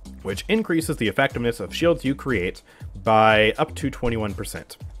 which increases the effectiveness of shields you create by up to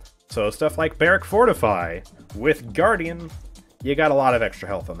 21%. So stuff like Barrack Fortify with Guardian, you got a lot of extra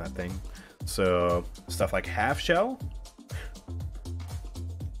health on that thing. So stuff like Half Shell.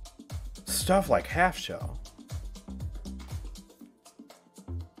 Stuff like Half Shell.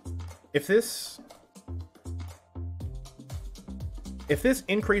 If this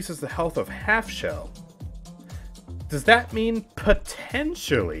increases the health of Half Shell, does that mean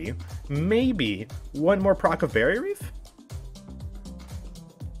potentially, maybe, one more proc of Berry Reef?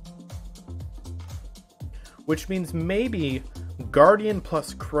 Which means maybe Guardian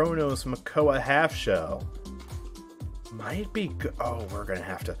plus Chronos Makoa Half Shell might be good. Oh, we're gonna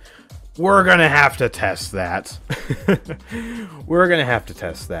have to test that. We're gonna have to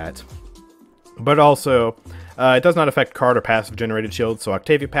test that. But also, it does not affect card or passive generated shields, so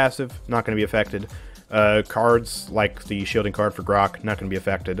Octavia passive, not going to be affected. Cards like the shielding card for Grok, not going to be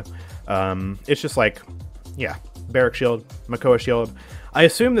affected. It's just like, yeah, Barrack Shield, Makoa Shield. I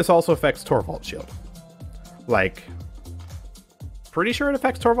assume this also affects Torvald Shield. Like, pretty sure it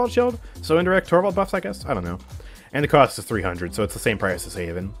affects Torvald Shield, so indirect Torvald buffs, I guess? I don't know. And the cost is 300, so it's the same price as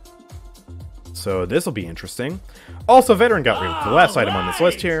Haven. So this will be interesting. Also, Veteran got removed, the last item on this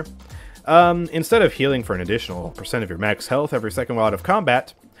list here. Instead of healing for an additional % of your max health every second while out of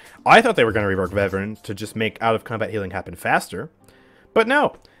combat, I thought they were going to rework Veteran to just make out-of-combat healing happen faster. But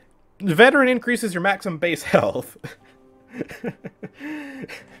no. Veteran increases your maximum base health.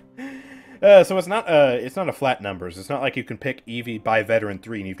 So it's not a flat numbers. It's not like you can pick Evie by Veteran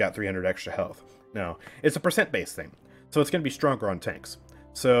 3 and you've got 300 extra health. No. It's a % based thing. So it's going to be stronger on tanks.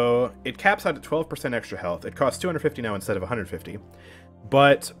 So it caps out at 12% extra health. It costs 250 now instead of 150.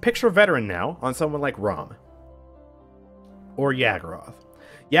 But picture Veteran now on someone like Rom. Or Yaggroth.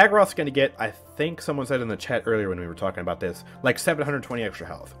 Yaggroth's going to get, I think someone said in the chat earlier when we were talking about this, like 720 extra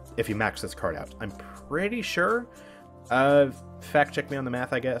health if you max this card out. I'm pretty sure. Fact check me on the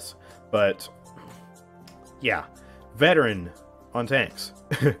math, I guess. But, yeah. Veteran on tanks.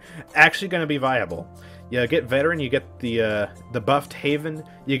 Actually going to be viable. You get Veteran, you get the buffed Haven,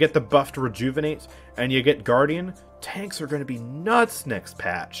 you get the buffed Rejuvenate, and you get Guardian. Tanks are going to be nuts next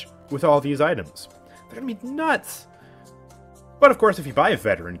patch with all these items. They're going to be nuts. But of course, if you buy a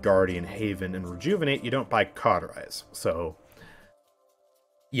Veteran, Guardian, Haven, and Rejuvenate, you don't buy Cauterize. So,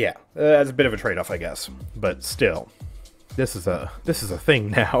 yeah, that's a bit of a trade-off, I guess. But still, this is a thing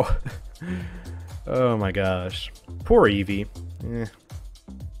now. Oh my gosh. Poor Evie.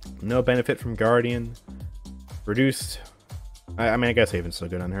 No benefit from Guardian. Reduced. I mean, I guess Haven's still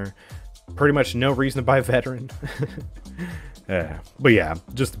good on her. Pretty much no reason to buy Veteran. But yeah,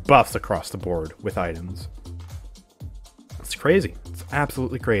 just buffs across the board with items. It's crazy. It's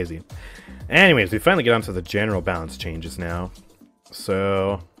absolutely crazy. Anyways, we finally get onto the general balance changes now.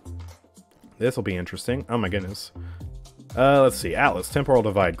 So, this will be interesting. Oh my goodness. Let's see. Atlas, Temporal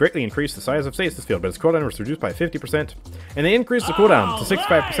Divide. Greatly increased the size of Stasis Field, but its cooldown was reduced by 50%. And they increased the cooldown to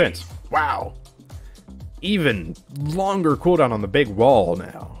 65%. Wow. Even longer cooldown on the big wall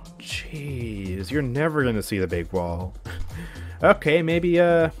now. Jeez, you're never going to see the big wall. Okay, maybe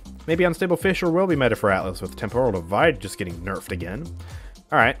Unstable Fissure will be meta for Atlas with Temporal Divide just getting nerfed again.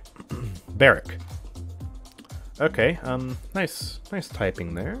 Alright. Barrack. Okay, nice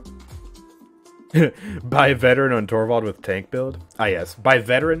typing there. Buy Veteran on Torvald with tank build. Ah yes, buy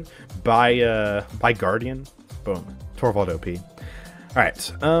Veteran, buy Guardian. Boom. Torvald OP. Alright,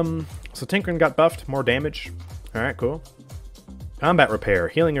 so Tinkerin got buffed, more damage. Alright, cool. Combat repair.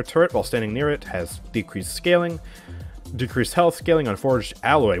 Healing your turret while standing near it has decreased scaling. Decreased health scaling on forged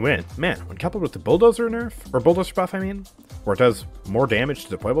alloy. Man, when coupled with the bulldozer nerf, or bulldozer buff, I mean, where it does more damage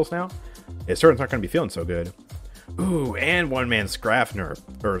to deployables now, it's certainly not going to be feeling so good. Ooh, and one-man scrap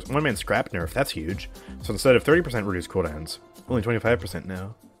nerf. That's huge. So instead of 30% reduced cooldowns, only 25%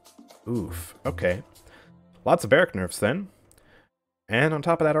 now. Oof. Okay. Lots of barrack nerfs then. And on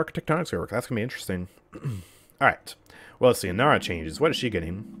top of that, architectonics rework. That's going to be interesting. Alright. Well, let's see. Inara changes. What is she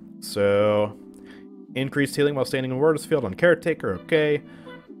getting? So, increased healing while standing in Warder's Field on Caretaker. Okay.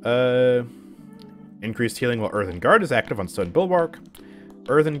 Increased healing while Earthen Guard is active on Stone Bulwark.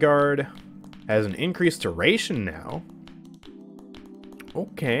 Earthen Guard has an increased duration now.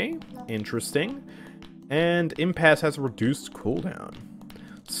 Okay. Interesting. And Impasse has a reduced cooldown.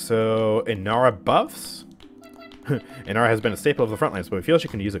 So, Inara buffs? Inara has been a staple of the front lines, but we feel she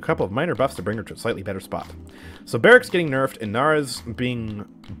can use a couple of minor buffs to bring her to a slightly better spot. So Barrack's getting nerfed, Inara's being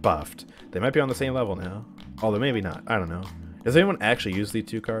buffed. They might be on the same level now. Although maybe not. I don't know. Does anyone actually use these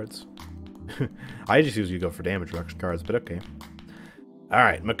two cards? I just usually go for damage reduction cards, but okay.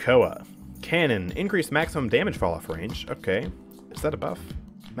 Alright, Makoa. Cannon. Increased maximum damage fall-off range. Okay. Is that a buff?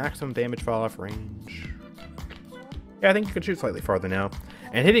 Maximum damage fall-off range. Yeah, I think you can shoot slightly farther now.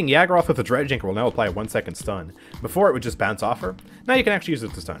 And hitting Yaggroth with a Dredge Anchor will now apply a 1-second stun. Before, it would just bounce off her. Now you can actually use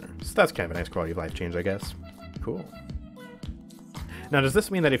it to stun her. So that's kind of a nice quality of life change, I guess. Cool. Now, does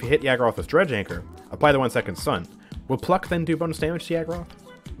this mean that if you hit Yaggroth with Dredge Anchor, apply the 1-second stun, will Pluck then do bonus damage to Yaggroth?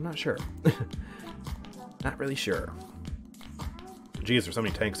 I'm not sure. Not really sure. Geez, there's so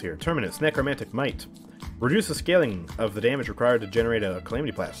many tanks here. Terminus, Necromantic Might. Reduce the scaling of the damage required to generate a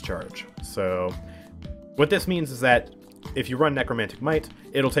Calamity Blast charge. So, what this means is that if you run Necromantic Might,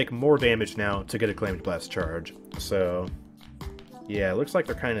 it'll take more damage now to get a Calamity Blast charge. So, yeah, it looks like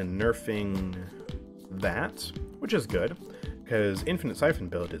they're kind of nerfing that, which is good, because Infinite Siphon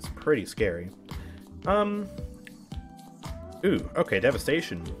build is pretty scary. Ooh, okay,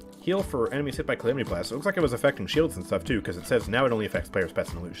 Devastation. Heal for enemies hit by Calamity Blast. It looks like it was affecting shields and stuff too, because it says now it only affects players'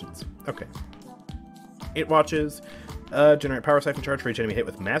 pets and illusions. Okay. It watches. Generate Power Siphon charge for each enemy hit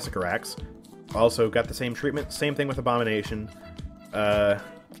with Massacre Axe. Also got the same treatment. Same thing with Abomination.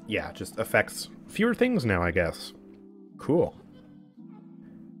 Yeah, just affects fewer things now, I guess. Cool.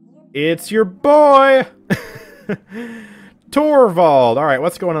 It's your boy! Torvald! Alright,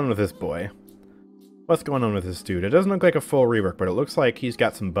 what's going on with this boy? What's going on with this dude? It doesn't look like a full rework, but it looks like he's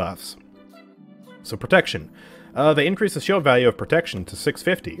got some buffs. So Protection. They increase the shield value of Protection to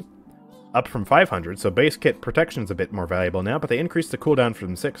 650. Up from 500, so base kit Protection's a bit more valuable now, but they increase the cooldown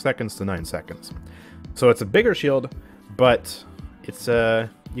from 6 seconds to 9 seconds. So it's a bigger shield, but it's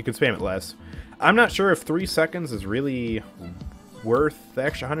you can spam it less. I'm not sure if 3 seconds is really worth the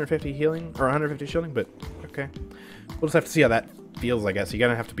extra 150 healing, or 150 shielding, but okay. We'll just have to see how that feels, I guess. You're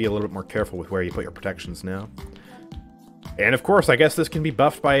gonna have to be a little bit more careful with where you put your protections now. And of course, I guess this can be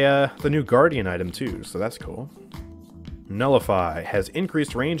buffed by the new Guardian item too, so that's cool. Nullify has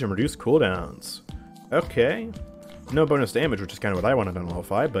increased range and reduced cooldowns. Okay. No bonus damage, which is kind of what I wanted on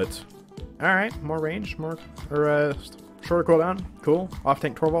Nullify, but alright, more range, shorter cooldown. Cool.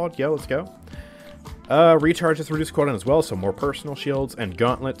 Off-tank Torvald, yeah, let's go. Recharge has reduced cooldown as well, so more personal shields, and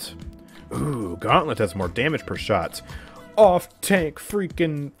Gauntlet. Ooh, Gauntlet has more damage per shot. Off-tank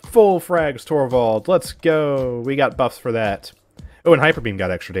freaking full frags Torvald, let's go. We got buffs for that. Oh, and Hyper Beam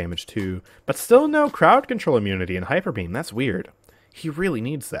got extra damage too. But still no crowd control immunity in Hyper Beam. That's weird. He really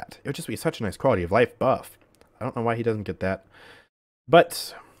needs that. It would just be such a nice quality of life buff. I don't know why he doesn't get that.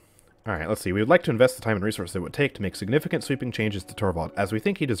 But, alright, let's see. We would like to invest the time and resources it would take to make significant sweeping changes to Torvald, as we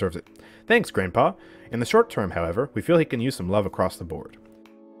think he deserves it. Thanks, Grandpa. In the short term, however, we feel he can use some love across the board.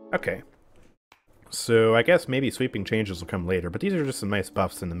 Okay. So, I guess maybe sweeping changes will come later, but these are just some nice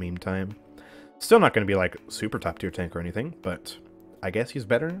buffs in the meantime. Still not going to be like super top tier tank or anything, but I guess he's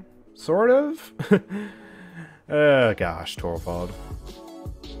better, sort of. Gosh, Torvald.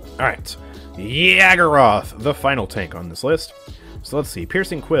 Alright, Yaggroth, the final tank on this list. So let's see,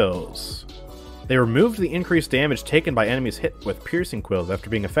 Piercing Quills. They removed the increased damage taken by enemies hit with Piercing Quills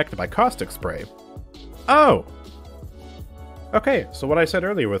after being affected by Caustic Spray. Oh! Okay, so what I said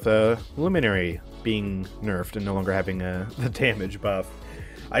earlier with Luminary being nerfed and no longer having the damage buff.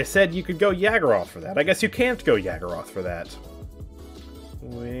 I said you could go Yaggroth for that. I guess you can't go Yaggroth for that.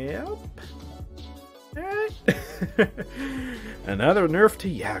 Well, alright. Another nerf to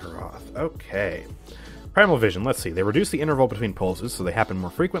Yaggroth. Okay. Primal Vision, let's see. They reduce the interval between pulses, so they happen more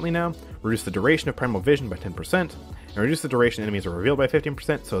frequently now. Reduce the duration of Primal Vision by 10%. And reduce the duration enemies are revealed by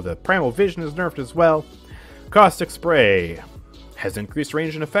 15%, so the Primal Vision is nerfed as well. Caustic Spray has increased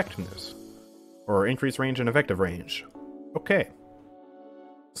range and effectiveness. Or increased range and effective range. Okay.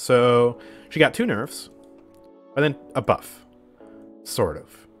 So she got 2 nerfs, and then a buff. Sort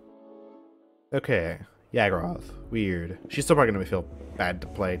of. Okay. Yagroth. Weird. She's still probably going to feel bad to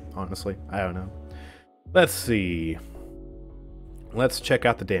play, honestly. I don't know. Let's see. Let's check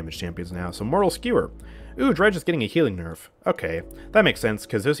out the damage champions now. So Mortal Skewer. Ooh, Dredge is getting a healing nerf. Okay, that makes sense,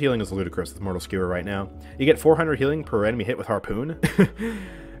 because his healing is ludicrous with Mortal Skewer right now. You get 400 healing per enemy hit with Harpoon.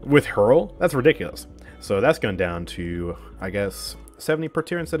 With Hurl? That's ridiculous. So that's gone down to, I guess, 70 per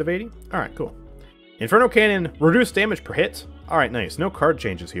tier instead of 80? Alright, cool. Inferno Cannon, reduced damage per hit. Alright, nice. No card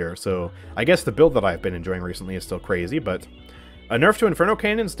changes here, so I guess the build that I've been enjoying recently is still crazy, but a nerf to Inferno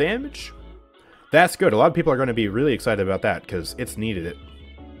Cannon's damage? That's good. A lot of people are going to be really excited about that, because it's needed it.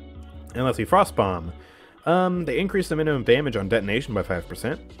 And let's see, Frost Bomb. They increased the minimum damage on detonation by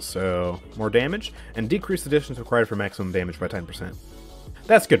 5%, so more damage, and decreased the distance required for maximum damage by 10%.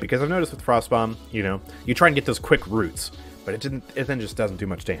 That's good, because I've noticed with Frost Bomb, you know, you try and get those quick roots, but it then just doesn't do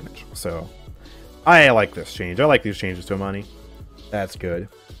much damage, so I like this change. I like these changes to Amani. That's good.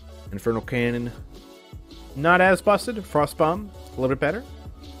 Infernal Cannon, not as busted. Frost Bomb, a little bit better.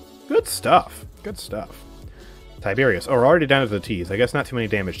 Good stuff. Good stuff. Tiberius. Oh, we're already down to the T's. I guess not too many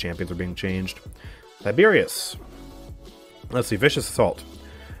damage champions are being changed. Tiberius. Let's see, Vicious Assault.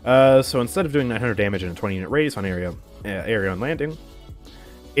 So instead of doing 900 damage in a 20-unit radius on area on landing,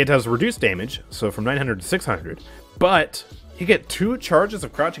 it does reduced damage, so from 900 to 600, but you get 2 charges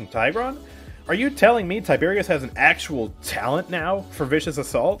of Crouching Tigron? Are you telling me Tiberius has an actual talent now for Vicious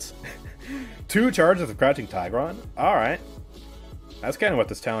Assault? 2 charges of Crouching Tigron? Alright. That's kind of what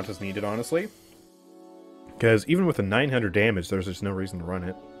this talent is needed, honestly. Because even with the 900 damage, there's just no reason to run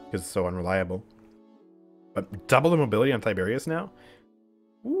it, because it's so unreliable. But double the mobility on Tiberius now?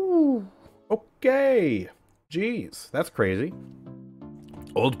 Ooh, okay. Jeez, that's crazy.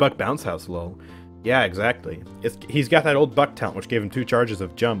 Old Buck Bounce House, lol. Yeah, exactly. He's got that Old Buck talent, which gave him 2 charges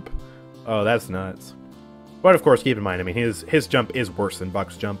of jump. Oh, that's nuts. But of course, keep in mind, I mean, his jump is worse than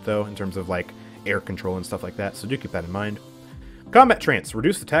Buck's jump, though, in terms of, like, air control and stuff like that, so do keep that in mind. Combat Trance.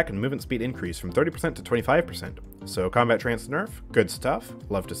 Reduced attack and movement speed increase from 30% to 25%. So Combat Trance nerf, good stuff.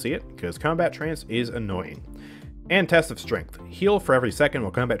 Love to see it, because Combat Trance is annoying. And Test of Strength. Heal for every second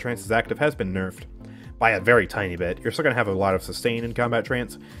while Combat Trance is active has been nerfed by a very tiny bit. You're still going to have a lot of sustain in Combat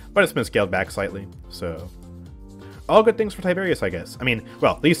Trance, but it's been scaled back slightly, so all good things for Tiberius, I guess. I mean,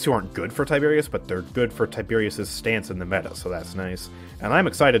 well, these 2 aren't good for Tiberius, but they're good for Tiberius's stance in the meta, so that's nice. And I'm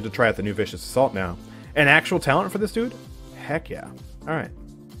excited to try out the new Vicious Assault now. An actual talent for this dude? Heck yeah. Alright.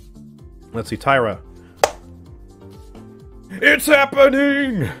 Let's see, Tyra. It's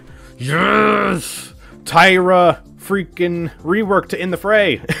happening! Yes! Tyra freaking reworked to In the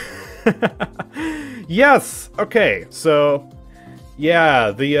Fray. Yes! Okay, so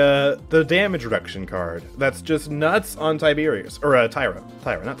yeah, the damage reduction card. That's just nuts on Tiberius. Or Tyra.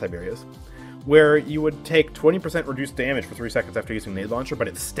 Tyra, not Tiberius. Where you would take 20% reduced damage for 3 seconds after using Nade Launcher, but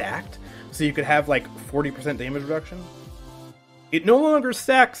it's stacked. So you could have like 40% damage reduction. It no longer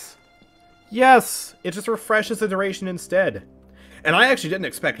stacks. Yes! It just refreshes the duration instead. And I actually didn't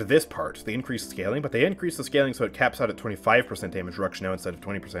expect this part, the increased scaling, but they increased the scaling so it caps out at 25% damage reduction now instead of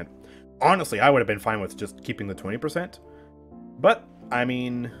 20%. Honestly, I would have been fine with just keeping the 20%. But, I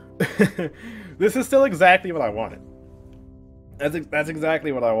mean, this is still exactly what I wanted. That's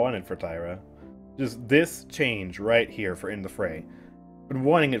exactly what I wanted for Tyra. Just this change right here for In the Fray. Been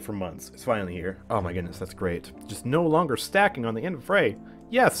wanting it for months. It's finally here. Oh my goodness, that's great. Just no longer stacking on the In the Fray.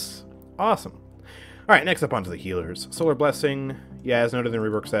 Yes! Awesome. Alright, next up onto the healers. Solar Blessing. Yeah, as noted in the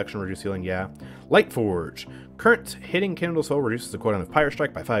rework section, reduce healing, yeah. Light Forge. Current hitting Kindle Soul reduces the cooldown of Pyre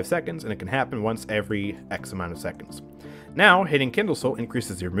Strike by 5 seconds, and it can happen once every X amount of seconds. Now, hitting Kindle Soul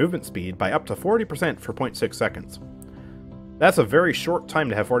increases your movement speed by up to 40% for 0.6 seconds. That's a very short time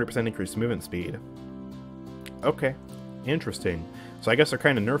to have 40% increased movement speed. Okay, interesting. So I guess they're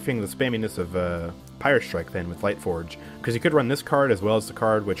kind of nerfing the spamminess of Pyre Strike then with Light Forge, because you could run this card as well as the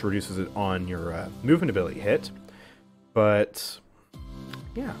card which reduces it on your movement ability hit. But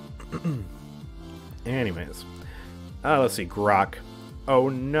yeah. Anyways, let's see, Grok. Oh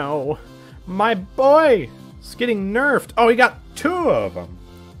no, my boy is getting nerfed. Oh, he got 2 of them.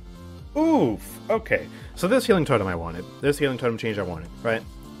 Oof. Okay, so this healing totem I wanted. This healing totem change I wanted, right?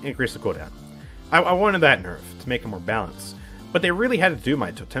 Increase the cooldown. I wanted that nerf to make it more balanced. But they really had to do my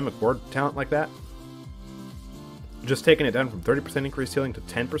Totemic Ward talent like that. Just taking it down from 30% increased healing to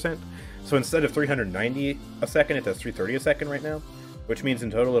 10%. So instead of 390 a second, it does 330 a second right now. Which means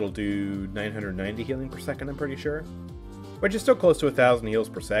in total it'll do 990 healing per second, I'm pretty sure. Which is still close to 1,000 heals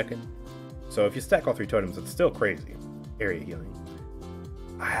per second. So if you stack all 3 totems, it's still crazy. Area healing.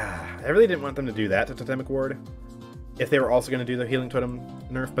 I really didn't want them to do that to Totemic Ward. if they were also going to do the healing totem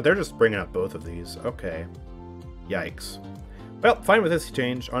nerf, but they're just bringing out both of these. Okay. Yikes. Well, fine with this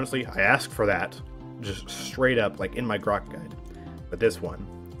change. Honestly, I asked for that. Just straight up, like in my grok guide. But this one,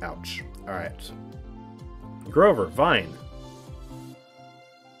 ouch. Alright. Grover, Vine.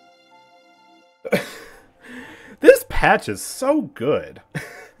 This patch is so good.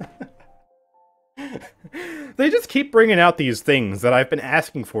 They just keep bringing out these things that I've been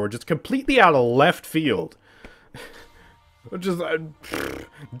asking for, just completely out of left field. Which is, I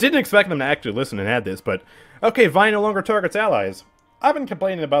didn't expect them to actually listen and add this, but okay, Vine no longer targets allies. I've been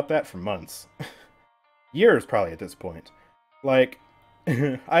complaining about that for months. Years, probably, at this point. Like,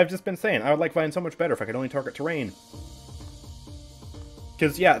 I've just been saying, I would like Vine so much better if I could only target terrain.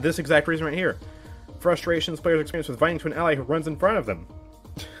 Because, yeah, this exact reason right here. Frustrations players experience with Vining to an ally who runs in front of them.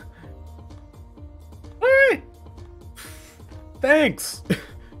 Alright! Thanks!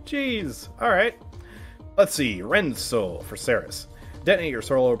 Jeez, alright. Let's see, Ren's Soul for Ceres. Detonate your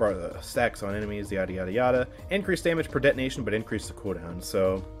soul over the stacks on enemies, yada yada yada. Increase damage per detonation, but increase the cooldown.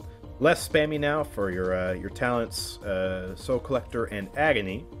 So, less spammy now for your talents, Soul Collector and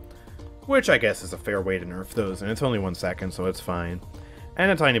Agony. Which I guess is a fair way to nerf those, and it's only 1 second, so it's fine. And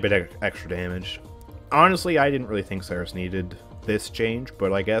a tiny bit extra damage. Honestly, I didn't really think Ceres needed this change,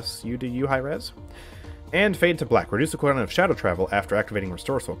 but I guess you do, you high res. And Fade to Black. Reduce the cooldown of Shadow Travel after activating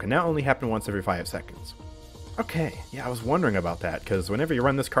Restore Soul. Can now only happen once every 5 seconds. Okay, yeah, I was wondering about that, because whenever you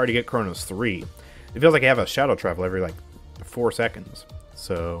run this card, you get Chronos 3. It feels like you have a Shadow Travel every, like, 4 seconds.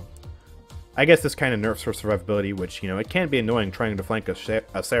 So, I guess this kind of nerfs her survivability, which, you know, it can be annoying trying to flank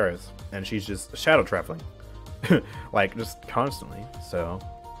a Ceres, and she's just Shadow Traveling. Like, just constantly, so...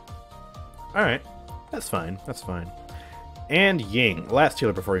 Alright, that's fine, that's fine. And Ying, last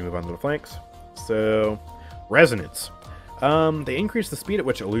healer before we move on to the flanks. So, Resonance. They increase the speed at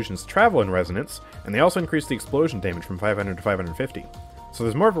which illusions travel in Resonance, and they also increase the explosion damage from 500 to 550. So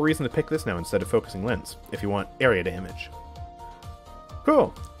there's more of a reason to pick this now instead of focusing Lens, if you want area damage.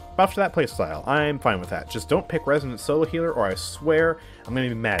 Cool. Buff to that playstyle. I'm fine with that. Just don't pick Resonance Solo Healer, or I swear I'm gonna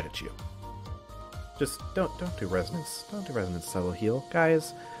be mad at you. Just don't do Resonance. Don't do Resonance Solo Heal,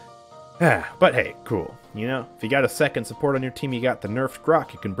 guys. But hey, cool. You know, if you got a second support on your team, you got the nerfed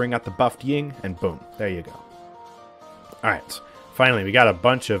Grok, you can bring out the buffed Ying, and boom, there you go. Alright, finally, we got a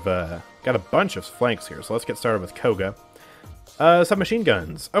bunch of flanks here, so let's get started with Koga. Submachine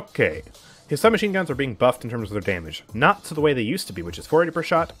guns. Okay. His submachine guns are being buffed in terms of their damage. Not to the way they used to be, which is 40 per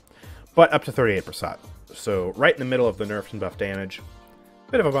shot, but up to 38 per shot. So, right in the middle of the nerfed and buffed damage.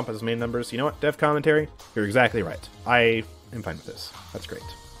 Bit of a bump in his main numbers. You know what, dev commentary? You're exactly right. I am fine with this. That's great.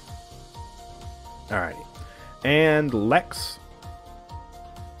 Alrighty. And Lex.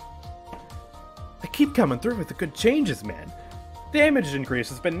 They keep coming through with the good changes, man. Damage increase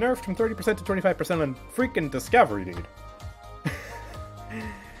has been nerfed from 30% to 25% on freaking Discovery, dude.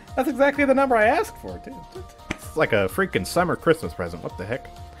 That's exactly the number I asked for, too. It's like a freaking summer Christmas present. What the heck?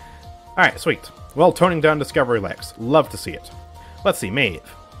 Alright, sweet. Well, toning down Discovery Lex. Love to see it. Let's see,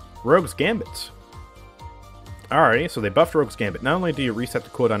 Maeve. Rogue's Gambit. Alrighty, so they buffed Rogue's Gambit. Not only do you reset the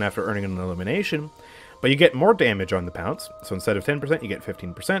cooldown after earning an elimination, but you get more damage on the pounce. So instead of 10%, you get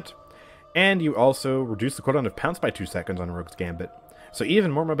 15%. And you also reduce the cooldown of pounce by 2 seconds on Rogue's Gambit. So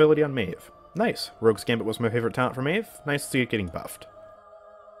even more mobility on Maeve. Nice. Rogue's Gambit was my favorite talent for Maeve. Nice to see it getting buffed.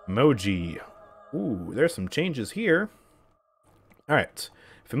 Moji. Ooh, there's some changes here. Alright.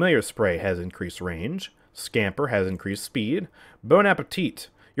 Familiar Spray has increased range. Scamper has increased speed. Bon Appetit.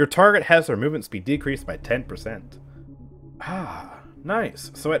 Your target has their movement speed decreased by 10%. Ah,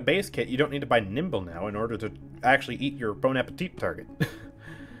 nice. So at base kit, you don't need to buy Nimble now in order to actually eat your Bon Appetit target.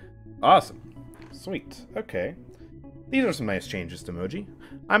 Awesome. Sweet. Okay. These are some nice changes to Moji.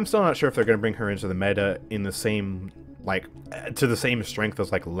 I'm still not sure if they're going to bring her into the meta in the same, like, to the same strength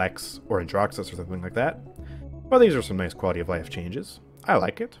as, like, Lex or Androxus or something like that. But these are some nice quality of life changes. I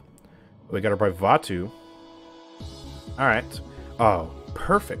like it. We got our boy Vatu. Alright. Oh,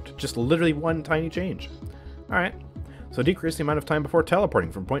 perfect. Just literally one tiny change. Alright. So decrease the amount of time before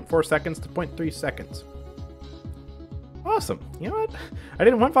teleporting from 0.4 seconds to 0.3 seconds. Awesome. You know what? I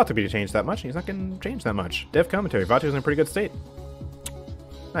didn't want Vatu to change that much, and he's not going to change that much. Dev commentary. Vatu's in a pretty good state.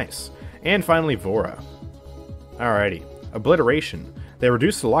 Nice. And finally, Vora. Alrighty. Obliteration. They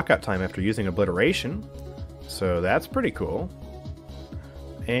reduced the lockout time after using Obliteration, so that's pretty cool.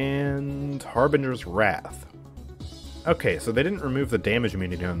 And Harbinger's Wrath. Okay, so they didn't remove the damage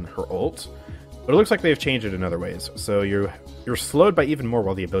immunity on her ult, but it looks like they've changed it in other ways. So you're slowed by even more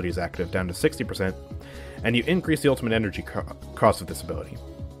while the ability is active, down to 60%, and you increase the ultimate energy cost of this ability.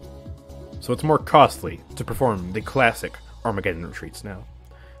 So it's more costly to perform the classic Armageddon retreats now.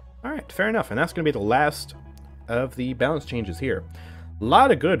 Alright, fair enough, and that's going to be the last of the balance changes here. A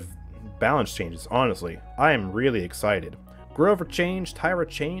lot of good balance changes, honestly. I am really excited. Grover change, Tyra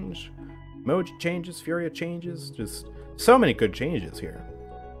change, Moji changes, Furia changes, just so many good changes here.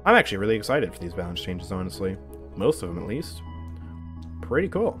 I'm actually really excited for these balance changes, honestly. Most of them, at least. Pretty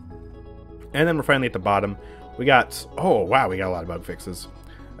cool. And then we're finally at the bottom. We got, oh wow, we got a lot of bug fixes.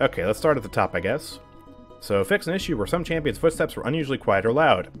 Okay, let's start at the top, I guess. So, fix an issue where some champions' footsteps were unusually quiet or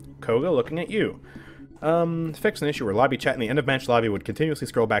loud. Koga, looking at you. Fix an issue where lobby chat in the end of match lobby would continuously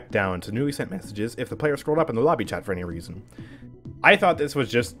scroll back down to newly sent messages if the player scrolled up in the lobby chat for any reason. I thought this was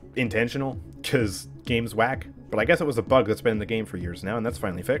just intentional, because game's whack, but I guess it was a bug that's been in the game for years now, and that's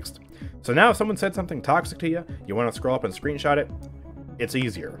finally fixed. So now if someone said something toxic to you, you want to scroll up and screenshot it, it's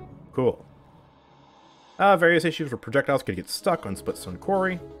easier. Cool. Various issues where projectiles could get stuck on Splitstone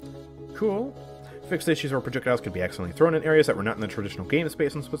Quarry. Cool. Fixed issues where projectiles could be accidentally thrown in areas that were not in the traditional game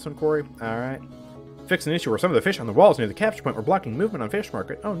space on Splitstone Quarry. Alright. Fixed an issue where some of the fish on the walls near the capture point were blocking movement on Fish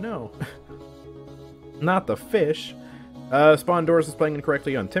Market. Oh no. Not the fish. Spawn doors displaying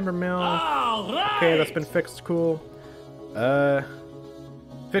incorrectly on Timber Mill. Right. Okay, that's been fixed. Cool.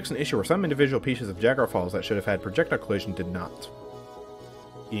 Fix an issue where some individual pieces of Jaguar Falls that should have had projectile collision did not.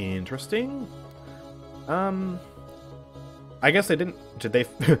 Interesting. I guess they didn't. Did they?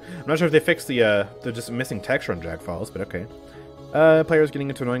 I'm not sure if they fixed the just missing texture on Jag Falls, but okay. Players getting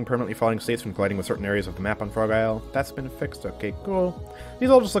into annoying permanently falling states when colliding with certain areas of the map on Frog Isle. That's been fixed. Okay, cool. These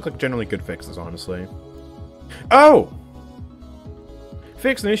all just look like generally good fixes, honestly. Oh!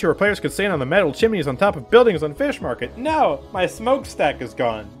 Fix an issue where players could stand on the metal chimneys on top of buildings on Fish Market. No! My smokestack is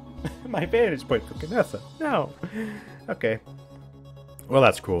gone. My vantage point for Kinessa. No. Okay. Well,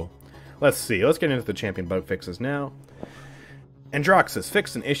 that's cool. Let's see. Let's get into the champion bug fixes now. Androxus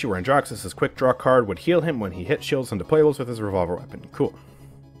fixed an issue where Androxus' quick draw card would heal him when he hit shields and deployables with his revolver weapon. Cool.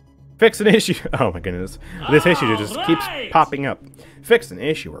 Fix an issue. Oh my goodness. This issue just keeps popping up. Fix an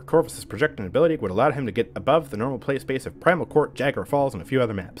issue where Corvus' projecting ability would allow him to get above the normal play space of Primal Court, Jaguar Falls, and a few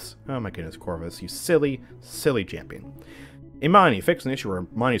other maps. Oh my goodness, Corvus, you silly, silly champion. Imani fixed an issue where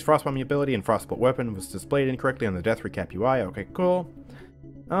Imani's Frostbombing ability and Frostbolt weapon was displayed incorrectly on the Death Recap UI. Okay, cool.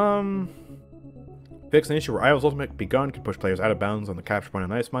 Fix an issue where Io's ultimate Begun could push players out of bounds on the capture point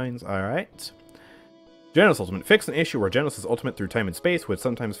on Ice Mines. Alright. Genesis ultimate fixed an issue where Genesis ultimate through time and space would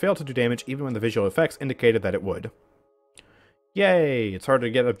sometimes fail to do damage even when the visual effects indicated that it would. Yay! It's harder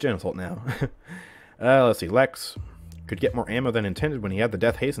to get up Genesis ult now. Let's see. Lex could get more ammo than intended when he had the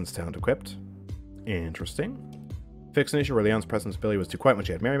Death Hastens talent equipped. Interesting. Fix an issue where Leon's presence ability was too quiet when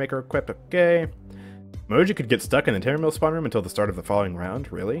she had Merrymaker equipped. Okay. Moji could get stuck in the Timber Mill spawn room until the start of the following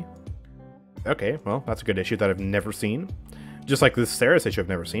round. Really? Okay, well, that's a good issue that I've never seen. Just like this Ceres issue I've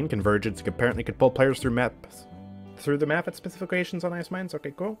never seen. Convergence apparently could pull players through the map at specific locations on Ice Mines.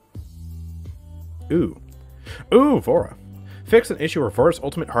 Okay, cool. Ooh, Vora. Fix an issue where Vora's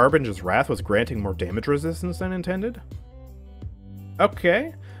ultimate Harbinger's Wrath was granting more damage resistance than intended.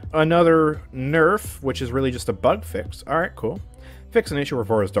 Okay. Another nerf, which is really just a bug fix. Alright, cool. Fix an issue where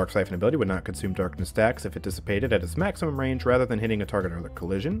Vora's Dark Siphon ability would not consume darkness stacks if it dissipated at its maximum range rather than hitting a target or a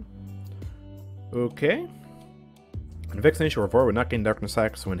collision. Okay. And fix an issue where Vora would not gain darkness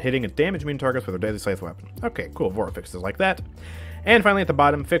stacks when hitting a damage immune targets with her Deadly Scythe weapon. Okay, cool. Vora fixes like that. And finally at the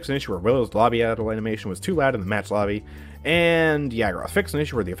bottom, fix an issue where Willow's lobby idle animation was too loud in the match lobby. And Yaggroth. Fix an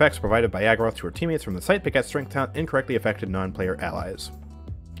issue where the effects provided by Yaggroth to her teammates from the site pick at strength talent incorrectly affected non-player allies.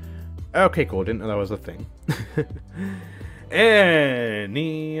 Okay, cool. Didn't know that was a thing.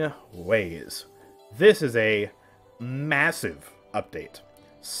 Anyways, this is a massive update.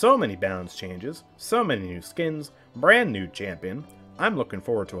 So many balance changes, so many new skins, brand new champion. I'm looking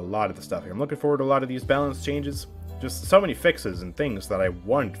forward to a lot of the stuff here. I'm looking forward to a lot of these balance changes. Just so many fixes and things that I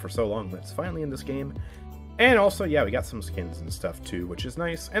wanted for so long that's finally in this game. And also, yeah, we got some skins and stuff too, which is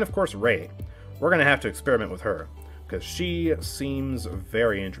nice. And of course, Ray. We're going to have to experiment with her, because she seems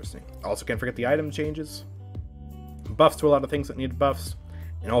very interesting. Also, can't forget the item changes. Buffs to a lot of things that need buffs.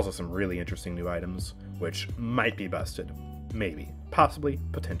 And also some really interesting new items, which might be busted. Maybe. Possibly.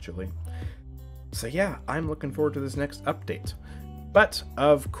 Potentially. So yeah, I'm looking forward to this next update. But,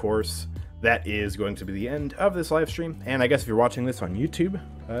 of course, that is going to be the end of this live stream. And I guess if you're watching this on YouTube,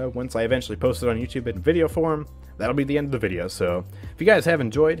 once I eventually post it on YouTube in video form, that'll be the end of the video. So if you guys have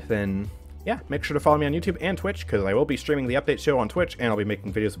enjoyed, then yeah, make sure to follow me on YouTube and Twitch, because I will be streaming the update show on Twitch, and I'll be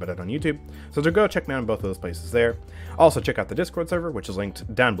making videos about it on YouTube. So go check me out on both of those places there. Also, check out the Discord server, which is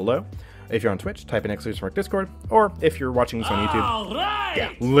linked down below. If you're on Twitch, type in !Discord, or if you're watching this on YouTube,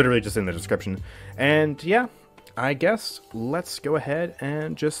 yeah, literally just in the description. And yeah, I guess let's go ahead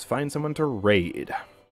and just find someone to raid.